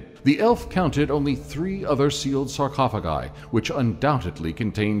within. The elf counted only 3 other sealed sarcophagi, which undoubtedly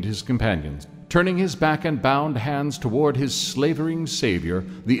contained his companions. Turning his back and bound hands toward his slavering savior,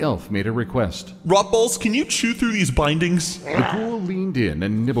 the elf made a request. Rotballs, can you chew through these bindings? The ghoul leaned in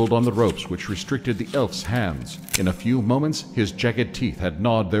and nibbled on the ropes which restricted the elf's hands. In a few moments, his jagged teeth had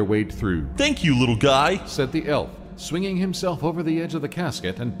gnawed their way through. Thank you, little guy, said the elf, swinging himself over the edge of the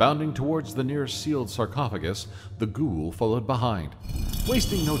casket and bounding towards the nearest sealed sarcophagus. The ghoul followed behind.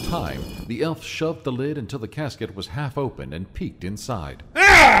 Wasting no time, the elf shoved the lid until the casket was half open and peeked inside.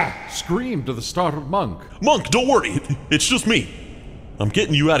 Ah! Screamed the startled monk. Monk, don't worry, it's just me. I'm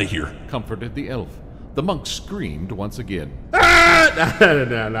getting you out of here, comforted the elf. The monk screamed once again. Ah!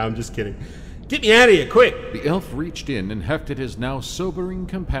 No, I'm just kidding. Get me out of here, quick! The elf reached in and hefted his now sobering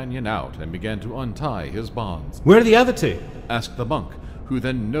companion out and began to untie his bonds. Where are the other 2? Asked the monk, who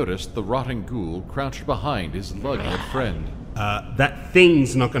then noticed the rotting ghoul crouched behind his lug-head friend. That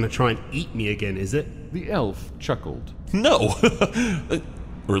thing's not going to try and eat me again, is it? The elf chuckled. No,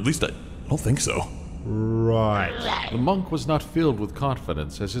 or at least I don't think so. Right. The monk was not filled with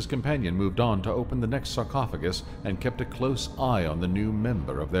confidence as his companion moved on to open the next sarcophagus and kept a close eye on the new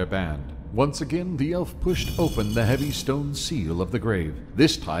member of their band. Once again, the elf pushed open the heavy stone seal of the grave.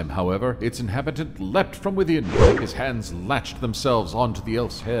 This time, however, its inhabitant leapt from within. His hands latched themselves onto the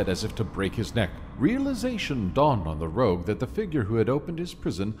elf's head as if to break his neck. Realization dawned on the rogue that the figure who had opened his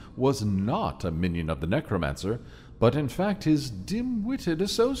prison was not a minion of the necromancer, but in fact his dim-witted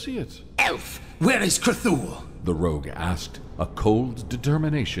associate. Elf, where is Cthulhu? The rogue asked, a cold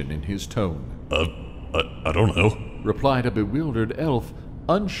determination in his tone. I don't know, replied a bewildered elf,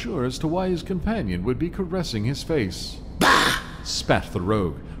 unsure as to why his companion would be caressing his face. Bah! Spat the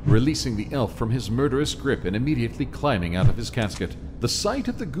rogue, releasing the elf from his murderous grip and immediately climbing out of his casket. The sight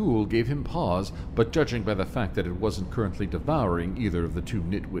of the ghoul gave him pause, but judging by the fact that it wasn't currently devouring either of the 2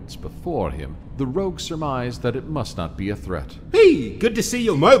 nitwits before him, the rogue surmised that it must not be a threat. Hey, good to see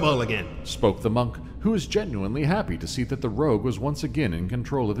you're mobile again, spoke the monk, who was genuinely happy to see that the rogue was once again in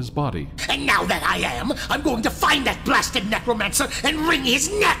control of his body. And now that I am, I'm going to find that blasted necromancer and wring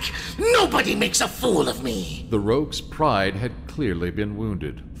his neck! Nobody makes a fool of me! The rogue's pride had clearly been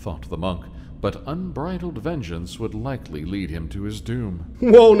wounded, thought the monk, but unbridled vengeance would likely lead him to his doom.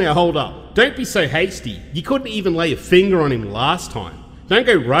 Whoa, now hold up. Don't be so hasty. You couldn't even lay a finger on him last time. Don't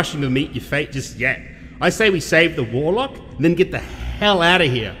go rushing to meet your fate just yet. I say we save the warlock, and then get the hell out of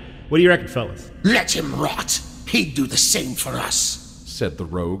here. What do you reckon, fellas? Let him rot. He'd do the same for us, said the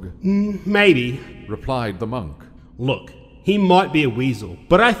rogue. Maybe, replied the monk. Look, he might be a weasel,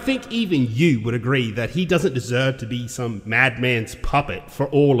 but I think even you would agree that he doesn't deserve to be some madman's puppet for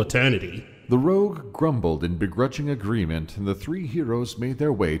all eternity. The rogue grumbled in begrudging agreement, and the three heroes made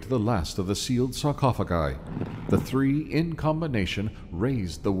their way to the last of the sealed sarcophagi. The three, in combination,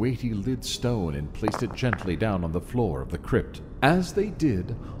 raised the weighty lid stone and placed it gently down on the floor of the crypt. As they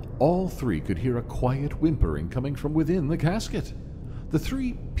did, all three could hear a quiet whimpering coming from within the casket. The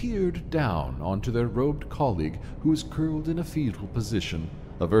three peered down onto their robed colleague, who was curled in a fetal position,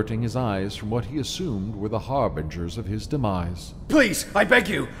 averting his eyes from what he assumed were the harbingers of his demise. Please, I beg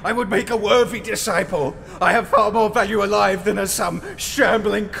you, I would make a worthy disciple. I have far more value alive than as some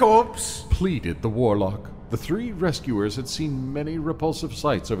shambling corpse, pleaded the warlock. The three rescuers had seen many repulsive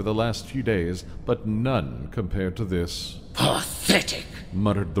sights over the last few days, but none compared to this. Pathetic,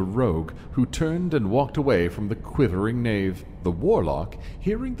 muttered the rogue, who turned and walked away from the quivering knave. The warlock,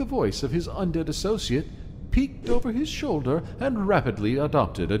 hearing the voice of his undead associate, peeked over his shoulder and rapidly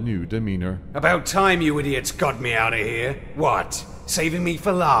adopted a new demeanor. About time you idiots got me out of here. What? Saving me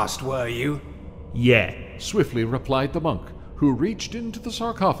for last, were you? Yeah. Swiftly replied the monk, who reached into the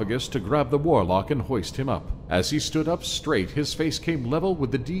sarcophagus to grab the warlock and hoist him up. As he stood up straight, his face came level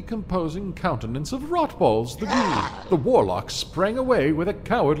with the decomposing countenance of Rotballs the ghoul. The warlock sprang away with a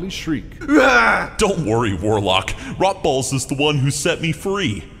cowardly shriek. Don't worry, Warlock. Rotballs is the one who set me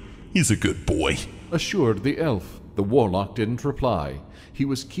free. He's a good boy, assured the elf. The warlock didn't reply. He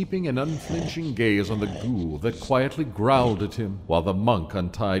was keeping an unflinching gaze on the ghoul that quietly growled at him while the monk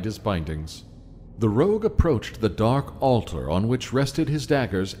untied his bindings. The rogue approached the dark altar on which rested his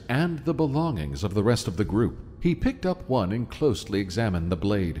daggers and the belongings of the rest of the group. He picked up one and closely examined the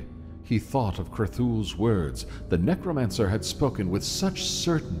blade. He thought of Cthulhu's words the necromancer had spoken with such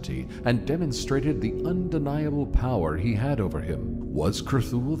certainty and demonstrated the undeniable power he had over him. Was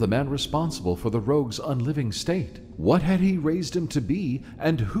Cthulhu the man responsible for the rogue's unliving state? What had he raised him to be,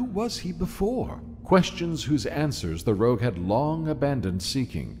 and who was he before? Questions whose answers the rogue had long abandoned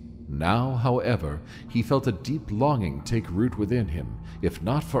seeking. Now, however, he felt a deep longing take root within him, if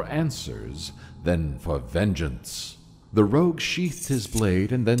not for answers, then for vengeance. The rogue sheathed his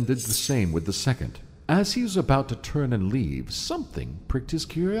blade and then did the same with the second. As he was about to turn and leave, something pricked his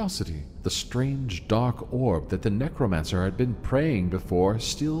curiosity. The strange dark orb that the necromancer had been praying before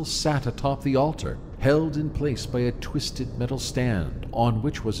still sat atop the altar, held in place by a twisted metal stand on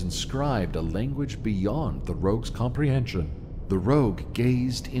which was inscribed a language beyond the rogue's comprehension. The rogue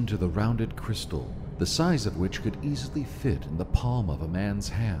gazed into the rounded crystal, the size of which could easily fit in the palm of a man's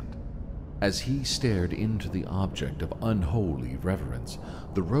hand. As he stared into the object of unholy reverence,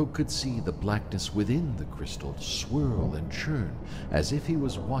 the rogue could see the blackness within the crystal swirl and churn, as if he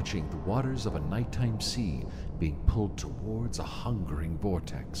was watching the waters of a nighttime sea being pulled towards a hungering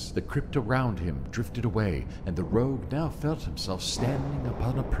vortex. The crypt around him drifted away, and the rogue now felt himself standing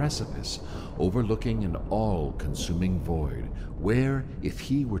upon a precipice, overlooking an all-consuming void, where, if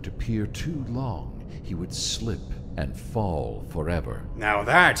he were to peer too long, he would slip and fall forever. Now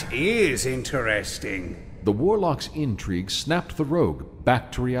that is interesting. The warlock's intrigue snapped the rogue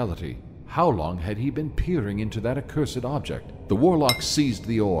back to reality. How long had he been peering into that accursed object? The warlock seized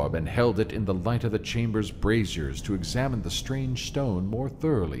the orb and held it in the light of the chamber's braziers to examine the strange stone more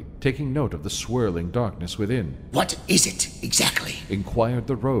thoroughly, taking note of the swirling darkness within. What is it, exactly? Inquired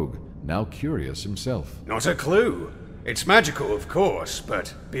the rogue, now curious himself. Not a clue. It's magical, of course,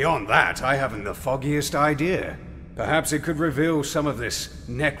 but beyond that, I haven't the foggiest idea. Perhaps it could reveal some of this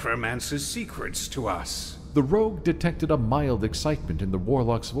necromancer's secrets to us. The rogue detected a mild excitement in the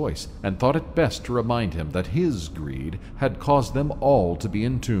warlock's voice, and thought it best to remind him that his greed had caused them all to be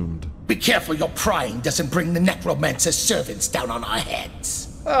entombed. Be careful your prying doesn't bring the necromancer's servants down on our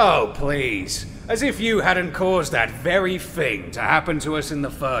heads. Oh, please. As if you hadn't caused that very thing to happen to us in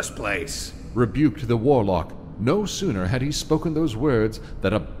the first place. Rebuked the warlock. No sooner had he spoken those words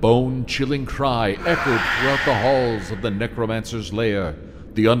than a bone-chilling cry echoed throughout the halls of the necromancer's lair.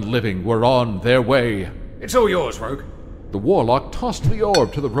 The unliving were on their way. It's all yours, rogue. The warlock tossed the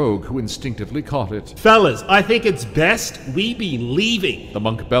orb to the rogue, who instinctively caught it. Fellas, I think it's best we be leaving. The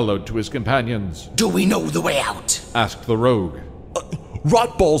monk bellowed to his companions. Do we know the way out? Asked the rogue.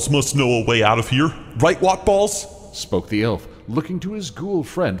 Rotballs must know a way out of here, right, Rotballs? Spoke the elf, looking to his ghoul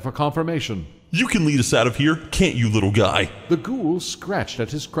friend for confirmation. You can lead us out of here, can't you, little guy? The ghoul scratched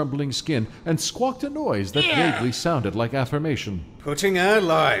at his crumbling skin and squawked a noise that vaguely sounded like affirmation. Putting our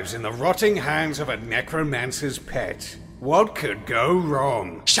lives in the rotting hands of a necromancer's pet. What could go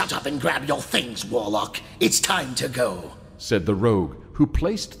wrong? Shut up and grab your things, warlock. It's time to go, said the rogue, who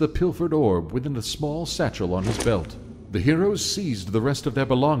placed the pilfered orb within a small satchel on his belt. The heroes seized the rest of their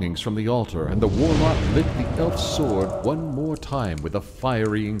belongings from the altar, and the warlock lit the elf's sword one more time with a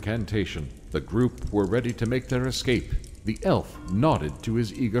fiery incantation. The group were ready to make their escape. The elf nodded to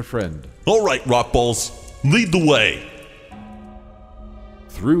his eager friend. All right, Rotballs, lead the way.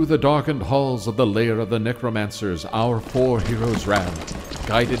 Through the darkened halls of the lair of the Necromancers, our four heroes ran,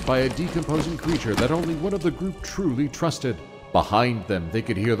 guided by a decomposing creature that only one of the group truly trusted. Behind them, they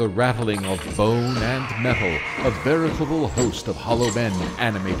could hear the rattling of bone and metal, a veritable host of hollow men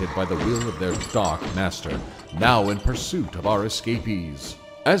animated by the will of their dark master, now in pursuit of our escapees.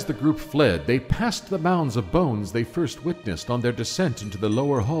 As the group fled, they passed the mounds of bones they first witnessed on their descent into the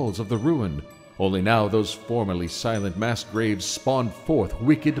lower halls of the ruin. Only now those formerly silent mass graves spawned forth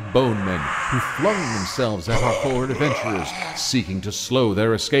wicked bone men who flung themselves at our four adventurers, seeking to slow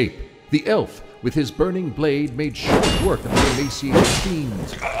their escape. The elf, with his burning blade, made short work of the emaciated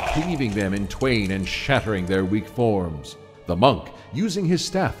fiends, cleaving them in twain and shattering their weak forms. The monk, using his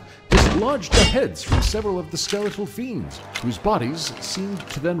staff, dislodged the heads from several of the skeletal fiends, whose bodies seemed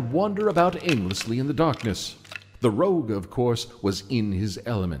to then wander about aimlessly in the darkness. The rogue, of course, was in his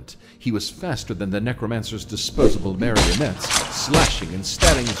element. He was faster than the Necromancer's disposable marionettes, slashing and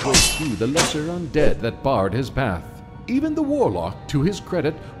stabbing his way through the lesser undead that barred his path. Even the warlock, to his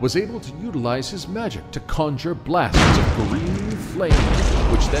credit, was able to utilize his magic to conjure blasts of green flame,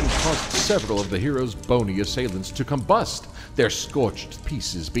 which then caused several of the hero's bony assailants to combust, their scorched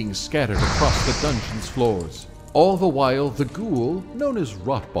pieces being scattered across the dungeon's floors. All the while, the ghoul, known as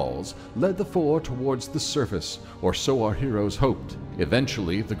Rotballs, led the four towards the surface, or so our heroes hoped.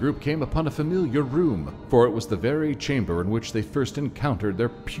 Eventually, the group came upon a familiar room, for it was the very chamber in which they first encountered their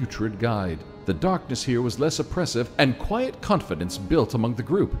putrid guide. The darkness here was less oppressive, and quiet confidence built among the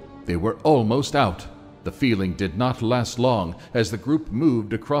group. They were almost out. The feeling did not last long. As the group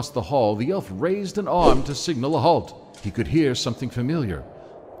moved across the hall, the elf raised an arm to signal a halt. He could hear something familiar.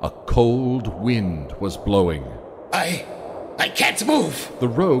 A cold wind was blowing. I can't move! The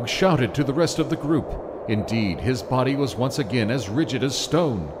rogue shouted to the rest of the group. Indeed, his body was once again as rigid as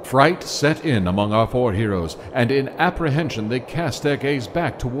stone. Fright set in among our four heroes, and in apprehension they cast their gaze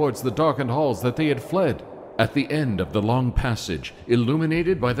back towards the darkened halls that they had fled. At the end of the long passage,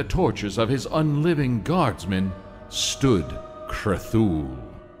 illuminated by the torches of his unliving guardsmen, stood Krathul.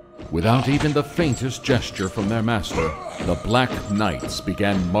 Without even the faintest gesture from their master, the Black Knights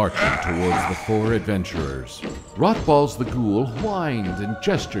began marching towards the four adventurers. Rotballs the ghoul whined and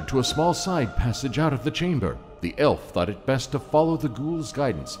gestured to a small side passage out of the chamber. The elf thought it best to follow the ghoul's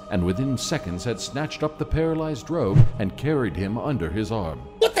guidance, and within seconds had snatched up the paralyzed rogue and carried him under his arm.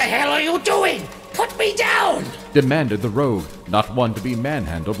 What the hell are you doing? Put me down! Demanded the rogue, not one to be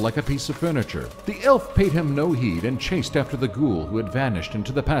manhandled like a piece of furniture. The elf paid him no heed and chased after the ghoul, who had vanished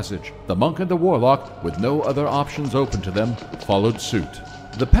into the passage. The monk and the warlock, with no other options open to them, followed suit.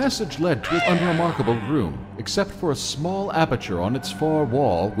 The passage led to an unremarkable room, except for a small aperture on its far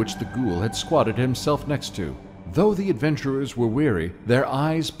wall which the ghoul had squatted himself next to. Though the adventurers were weary, their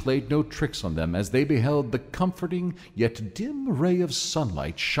eyes played no tricks on them as they beheld the comforting yet dim ray of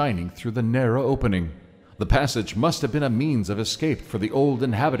sunlight shining through the narrow opening. The passage must have been a means of escape for the old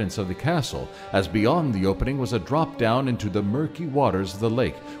inhabitants of the castle, as beyond the opening was a drop down into the murky waters of the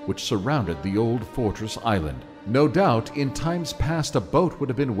lake which surrounded the old fortress island. No doubt, in times past, a boat would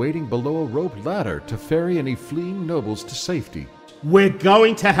have been waiting below a roped ladder to ferry any fleeing nobles to safety. We're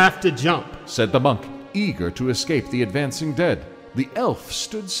going to have to jump, said the monk, eager to escape the advancing dead. The elf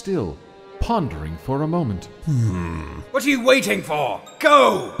stood still, pondering for a moment. What are you waiting for?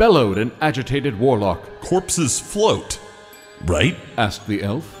 Go! Bellowed an agitated warlock. Corpses float, right? Asked the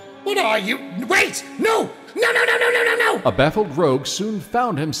elf. What are you? Wait! No! No, no, no, no, no, no, no! A baffled rogue soon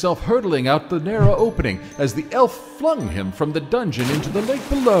found himself hurtling out the narrow opening as the elf flung him from the dungeon into the lake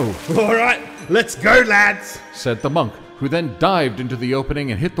below. All right, let's go, lads, said the monk, who then dived into the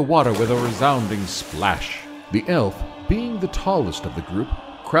opening and hit the water with a resounding splash. The elf, being the tallest of the group,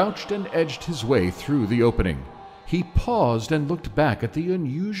 crouched and edged his way through the opening. He paused and looked back at the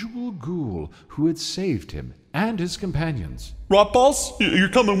unusual ghoul who had saved him and his companions. Rotballs, you're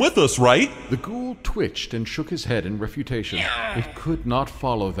coming with us, right? The ghoul twitched and shook his head in refutation. It could not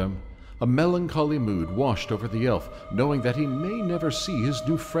follow them. A melancholy mood washed over the elf, knowing that he may never see his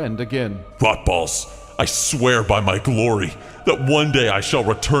new friend again. Rotballs, I swear by my glory that one day I shall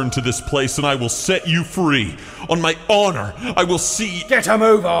return to this place and I will set you free. On my honor, I will see— Get a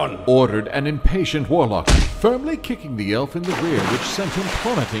move on! Ordered an impatient warlock, firmly kicking the elf in the rear, which sent him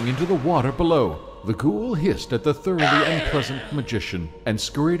plummeting into the water below. The ghoul hissed at the thoroughly unpleasant magician and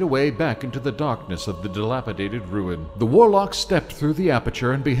scurried away back into the darkness of the dilapidated ruin. The warlock stepped through the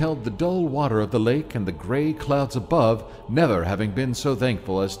aperture and beheld the dull water of the lake and the gray clouds above, never having been so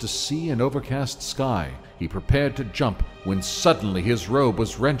thankful as to see an overcast sky. He prepared to jump when suddenly his robe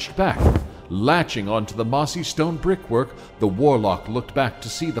was wrenched back. Latching onto the mossy stone brickwork, the warlock looked back to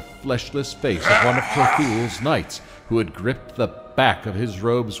see the fleshless face of one of Cthulhu's knights, who had gripped the back of his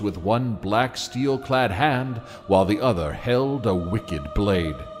robes with one black steel-clad hand, while the other held a wicked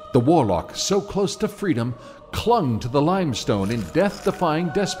blade. The warlock, so close to freedom, clung to the limestone in death-defying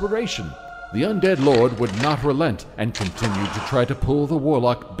desperation. The undead lord would not relent and continued to try to pull the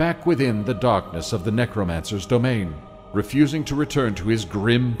warlock back within the darkness of the necromancer's domain. Refusing to return to his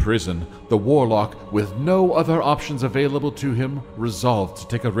grim prison, the warlock, with no other options available to him, resolved to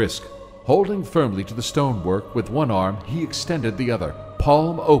take a risk. Holding firmly to the stonework with one arm, he extended the other,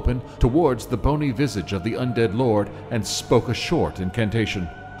 palm open, towards the bony visage of the undead lord and spoke a short incantation.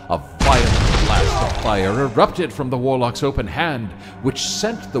 A violent blast of fire erupted from the warlock's open hand, which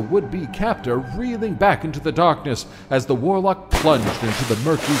sent the would-be captor reeling back into the darkness as the warlock plunged into the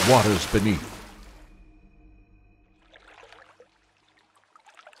murky waters beneath.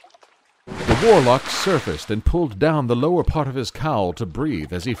 The warlock surfaced and pulled down the lower part of his cowl to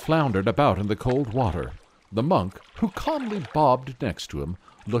breathe as he floundered about in the cold water. The monk, who calmly bobbed next to him,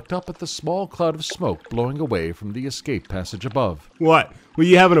 looked up at the small cloud of smoke blowing away from the escape passage above. What? Were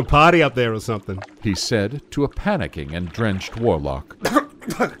you having a party up there or something? He said to a panicking and drenched warlock.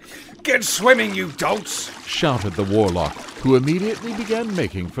 Get swimming, you dolts! Shouted the warlock, who immediately began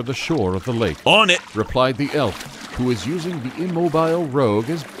making for the shore of the lake. On it! Replied the elf, who was using the immobile rogue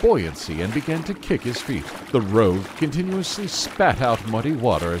as buoyancy and began to kick his feet. The rogue continuously spat out muddy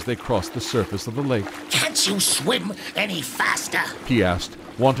water as they crossed the surface of the lake. Can't you swim any faster? He asked,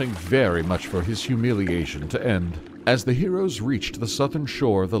 wanting very much for his humiliation to end. As the heroes reached the southern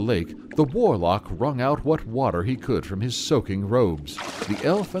shore of the lake, the warlock wrung out what water he could from his soaking robes. The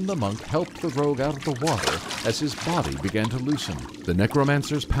elf and the monk helped the rogue out of the water as his body began to loosen, the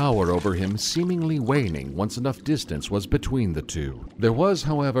necromancer's power over him seemingly waning once enough distance was between the two. There was,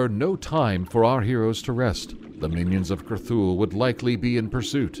 however, no time for our heroes to rest. The minions of Cthulhu would likely be in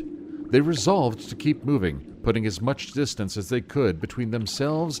pursuit. They resolved to keep moving, putting as much distance as they could between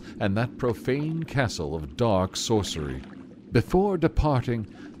themselves and that profane castle of dark sorcery. Before departing,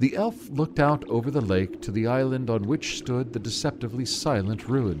 the elf looked out over the lake to the island on which stood the deceptively silent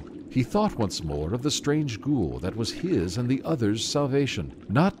ruin. He thought once more of the strange ghoul that was his and the others' salvation,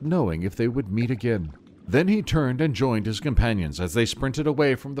 not knowing if they would meet again. Then he turned and joined his companions as they sprinted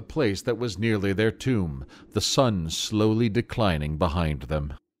away from the place that was nearly their tomb, the sun slowly declining behind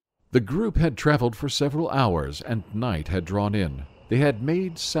them. The group had traveled for several hours, and night had drawn in. They had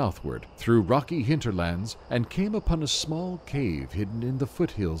made southward, through rocky hinterlands, and came upon a small cave hidden in the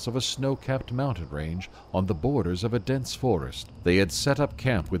foothills of a snow-capped mountain range on the borders of a dense forest. They had set up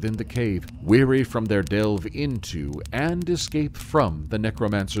camp within the cave, weary from their delve into and escape from the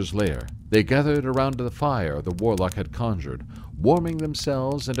Necromancer's lair. They gathered around the fire the warlock had conjured, warming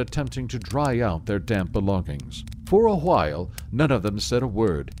themselves and attempting to dry out their damp belongings. For a while, none of them said a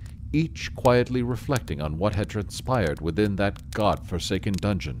word, each quietly reflecting on what had transpired within that god-forsaken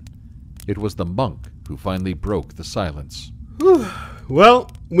dungeon. It was the monk who finally broke the silence. Well,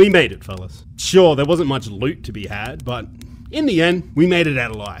 we made it, fellas. Sure, there wasn't much loot to be had, but in the end, we made it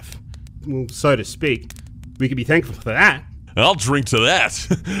out alive. Well, so to speak. We could be thankful for that. I'll drink to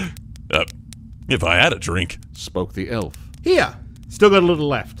that. If I had a drink, spoke the elf. Here, still got a little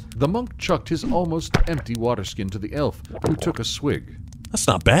left. The monk chucked his almost empty water skin to the elf, who took a swig. That's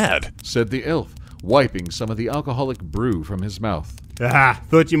not bad, said the elf, wiping some of the alcoholic brew from his mouth. Ah,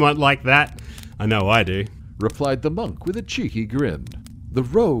 thought you might like that. I know I do, replied the monk with a cheeky grin. The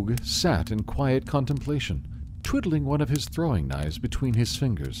rogue sat in quiet contemplation, twiddling one of his throwing knives between his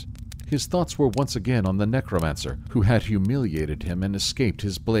fingers. His thoughts were once again on the necromancer, who had humiliated him and escaped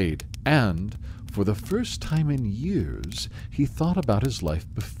his blade, and, for the first time in years, he thought about his life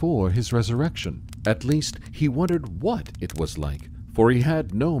before his resurrection. At least, he wondered what it was like, for he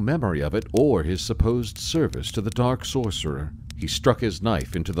had no memory of it or his supposed service to the dark sorcerer. He struck his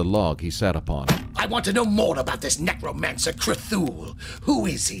knife into the log he sat upon. I want to know more about this necromancer Cthulhu. Who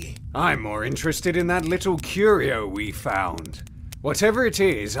is he? I'm more interested in that little curio we found. Whatever it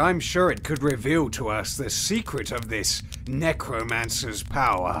is, I'm sure it could reveal to us the secret of this necromancer's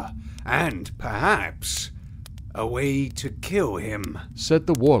power, and perhaps a way to kill him, said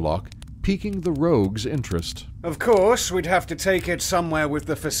the warlock, piquing the rogue's interest. Of course, we'd have to take it somewhere with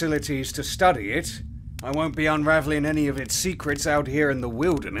the facilities to study it. I won't be unraveling any of its secrets out here in the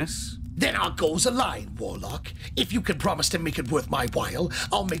wilderness. Then our goals align, Warlock. If you can promise to make it worth my while,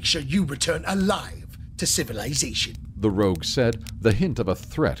 I'll make sure you return alive to civilization. The rogue said, the hint of a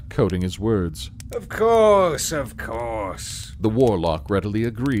threat coating his words. Of course, of course. The warlock readily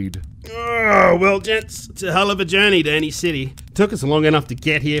agreed. Oh, well, gents, it's a hell of a journey to any city. Took us long enough to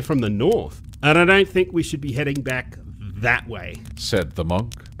get here from the north, and I don't think we should be heading back that way, said the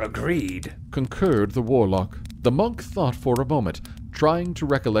monk. Agreed, Concurred the warlock. The monk thought for a moment, trying to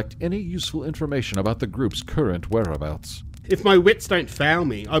recollect any useful information about the group's current whereabouts. If my wits don't fail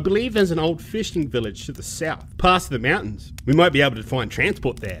me, I believe there's an old fishing village to the south, past the mountains. We might be able to find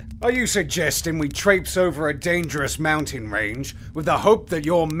transport there. Are you suggesting we traipse over a dangerous mountain range with the hope that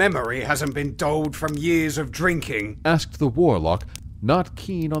your memory hasn't been dulled from years of drinking? Asked the warlock, not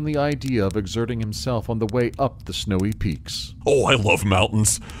keen on the idea of exerting himself on the way up the snowy peaks. Oh, I love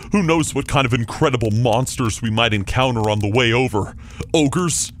mountains. Who knows what kind of incredible monsters we might encounter on the way over?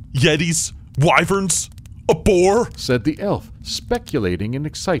 Ogres? Yetis? Wyverns? A boar? Said the elf, speculating in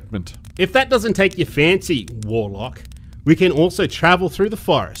excitement. If that doesn't take your fancy, warlock, we can also travel through the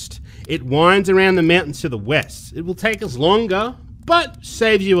forest. It winds around the mountains to the west. It will take us longer, but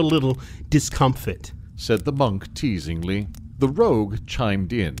saves you a little discomfort, said the monk teasingly. The rogue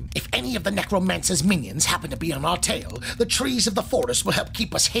chimed in. If any of the Necromancer's minions happen to be on our tail, the trees of the forest will help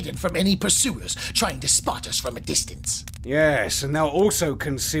keep us hidden from any pursuers trying to spot us from a distance. Yes, and they'll also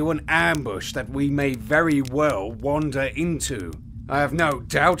conceal an ambush that we may very well wander into. I have no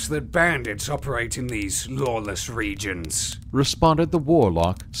doubt that bandits operate in these lawless regions. Responded the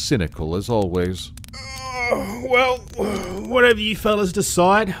warlock, cynical as always. Well, whatever you fellas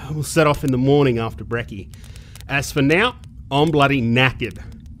decide, we'll set off in the morning after brekkie. As for now, I'm bloody knackered.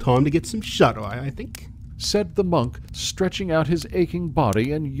 Time to get some shut-eye, I think, said the monk, stretching out his aching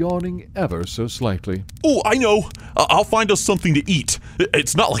body and yawning ever so slightly. Oh, I know. I'll find us something to eat.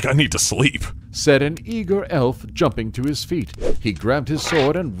 It's not like I need to sleep, said an eager elf, jumping to his feet. He grabbed his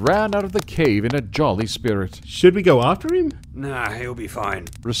sword and ran out of the cave in a jolly spirit. Should we go after him? Nah, he'll be fine,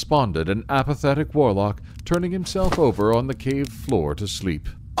 responded an apathetic warlock, turning himself over on the cave floor to sleep.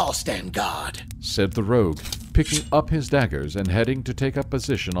 I'll stand guard, said the rogue, picking up his daggers and heading to take up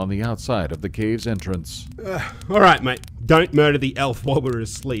position on the outside of the cave's entrance. All right, mate. Don't murder the elf while we're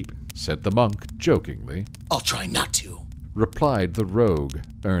asleep, said the monk jokingly. I'll try not to, replied the rogue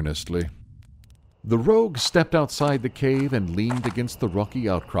earnestly. The rogue stepped outside the cave and leaned against the rocky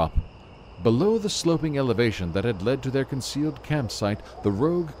outcrop. Below the sloping elevation that had led to their concealed campsite, the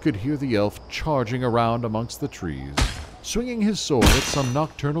rogue could hear the elf charging around amongst the trees, swinging his sword at some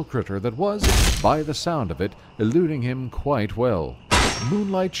nocturnal critter that was, by the sound of it, eluding him quite well.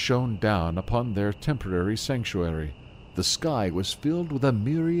 Moonlight shone down upon their temporary sanctuary. The sky was filled with a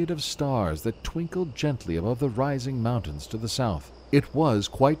myriad of stars that twinkled gently above the rising mountains to the south. It was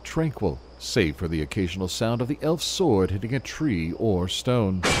quite tranquil, save for the occasional sound of the elf's sword hitting a tree or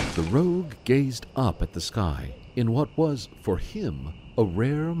stone. The rogue gazed up at the sky in what was, for him, a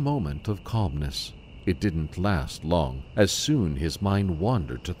rare moment of calmness. It didn't last long. As soon his mind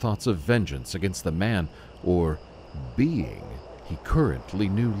wandered to thoughts of vengeance against the man, or being, he currently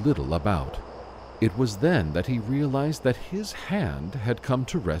knew little about. It was then that he realized that his hand had come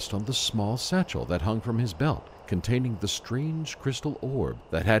to rest on the small satchel that hung from his belt, containing the strange crystal orb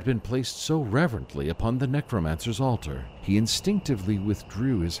that had been placed so reverently upon the Necromancer's altar. He instinctively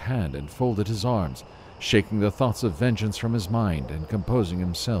withdrew his hand and folded his arms, shaking the thoughts of vengeance from his mind and composing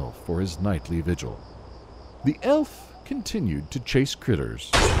himself for his nightly vigil. The elf continued to chase critters,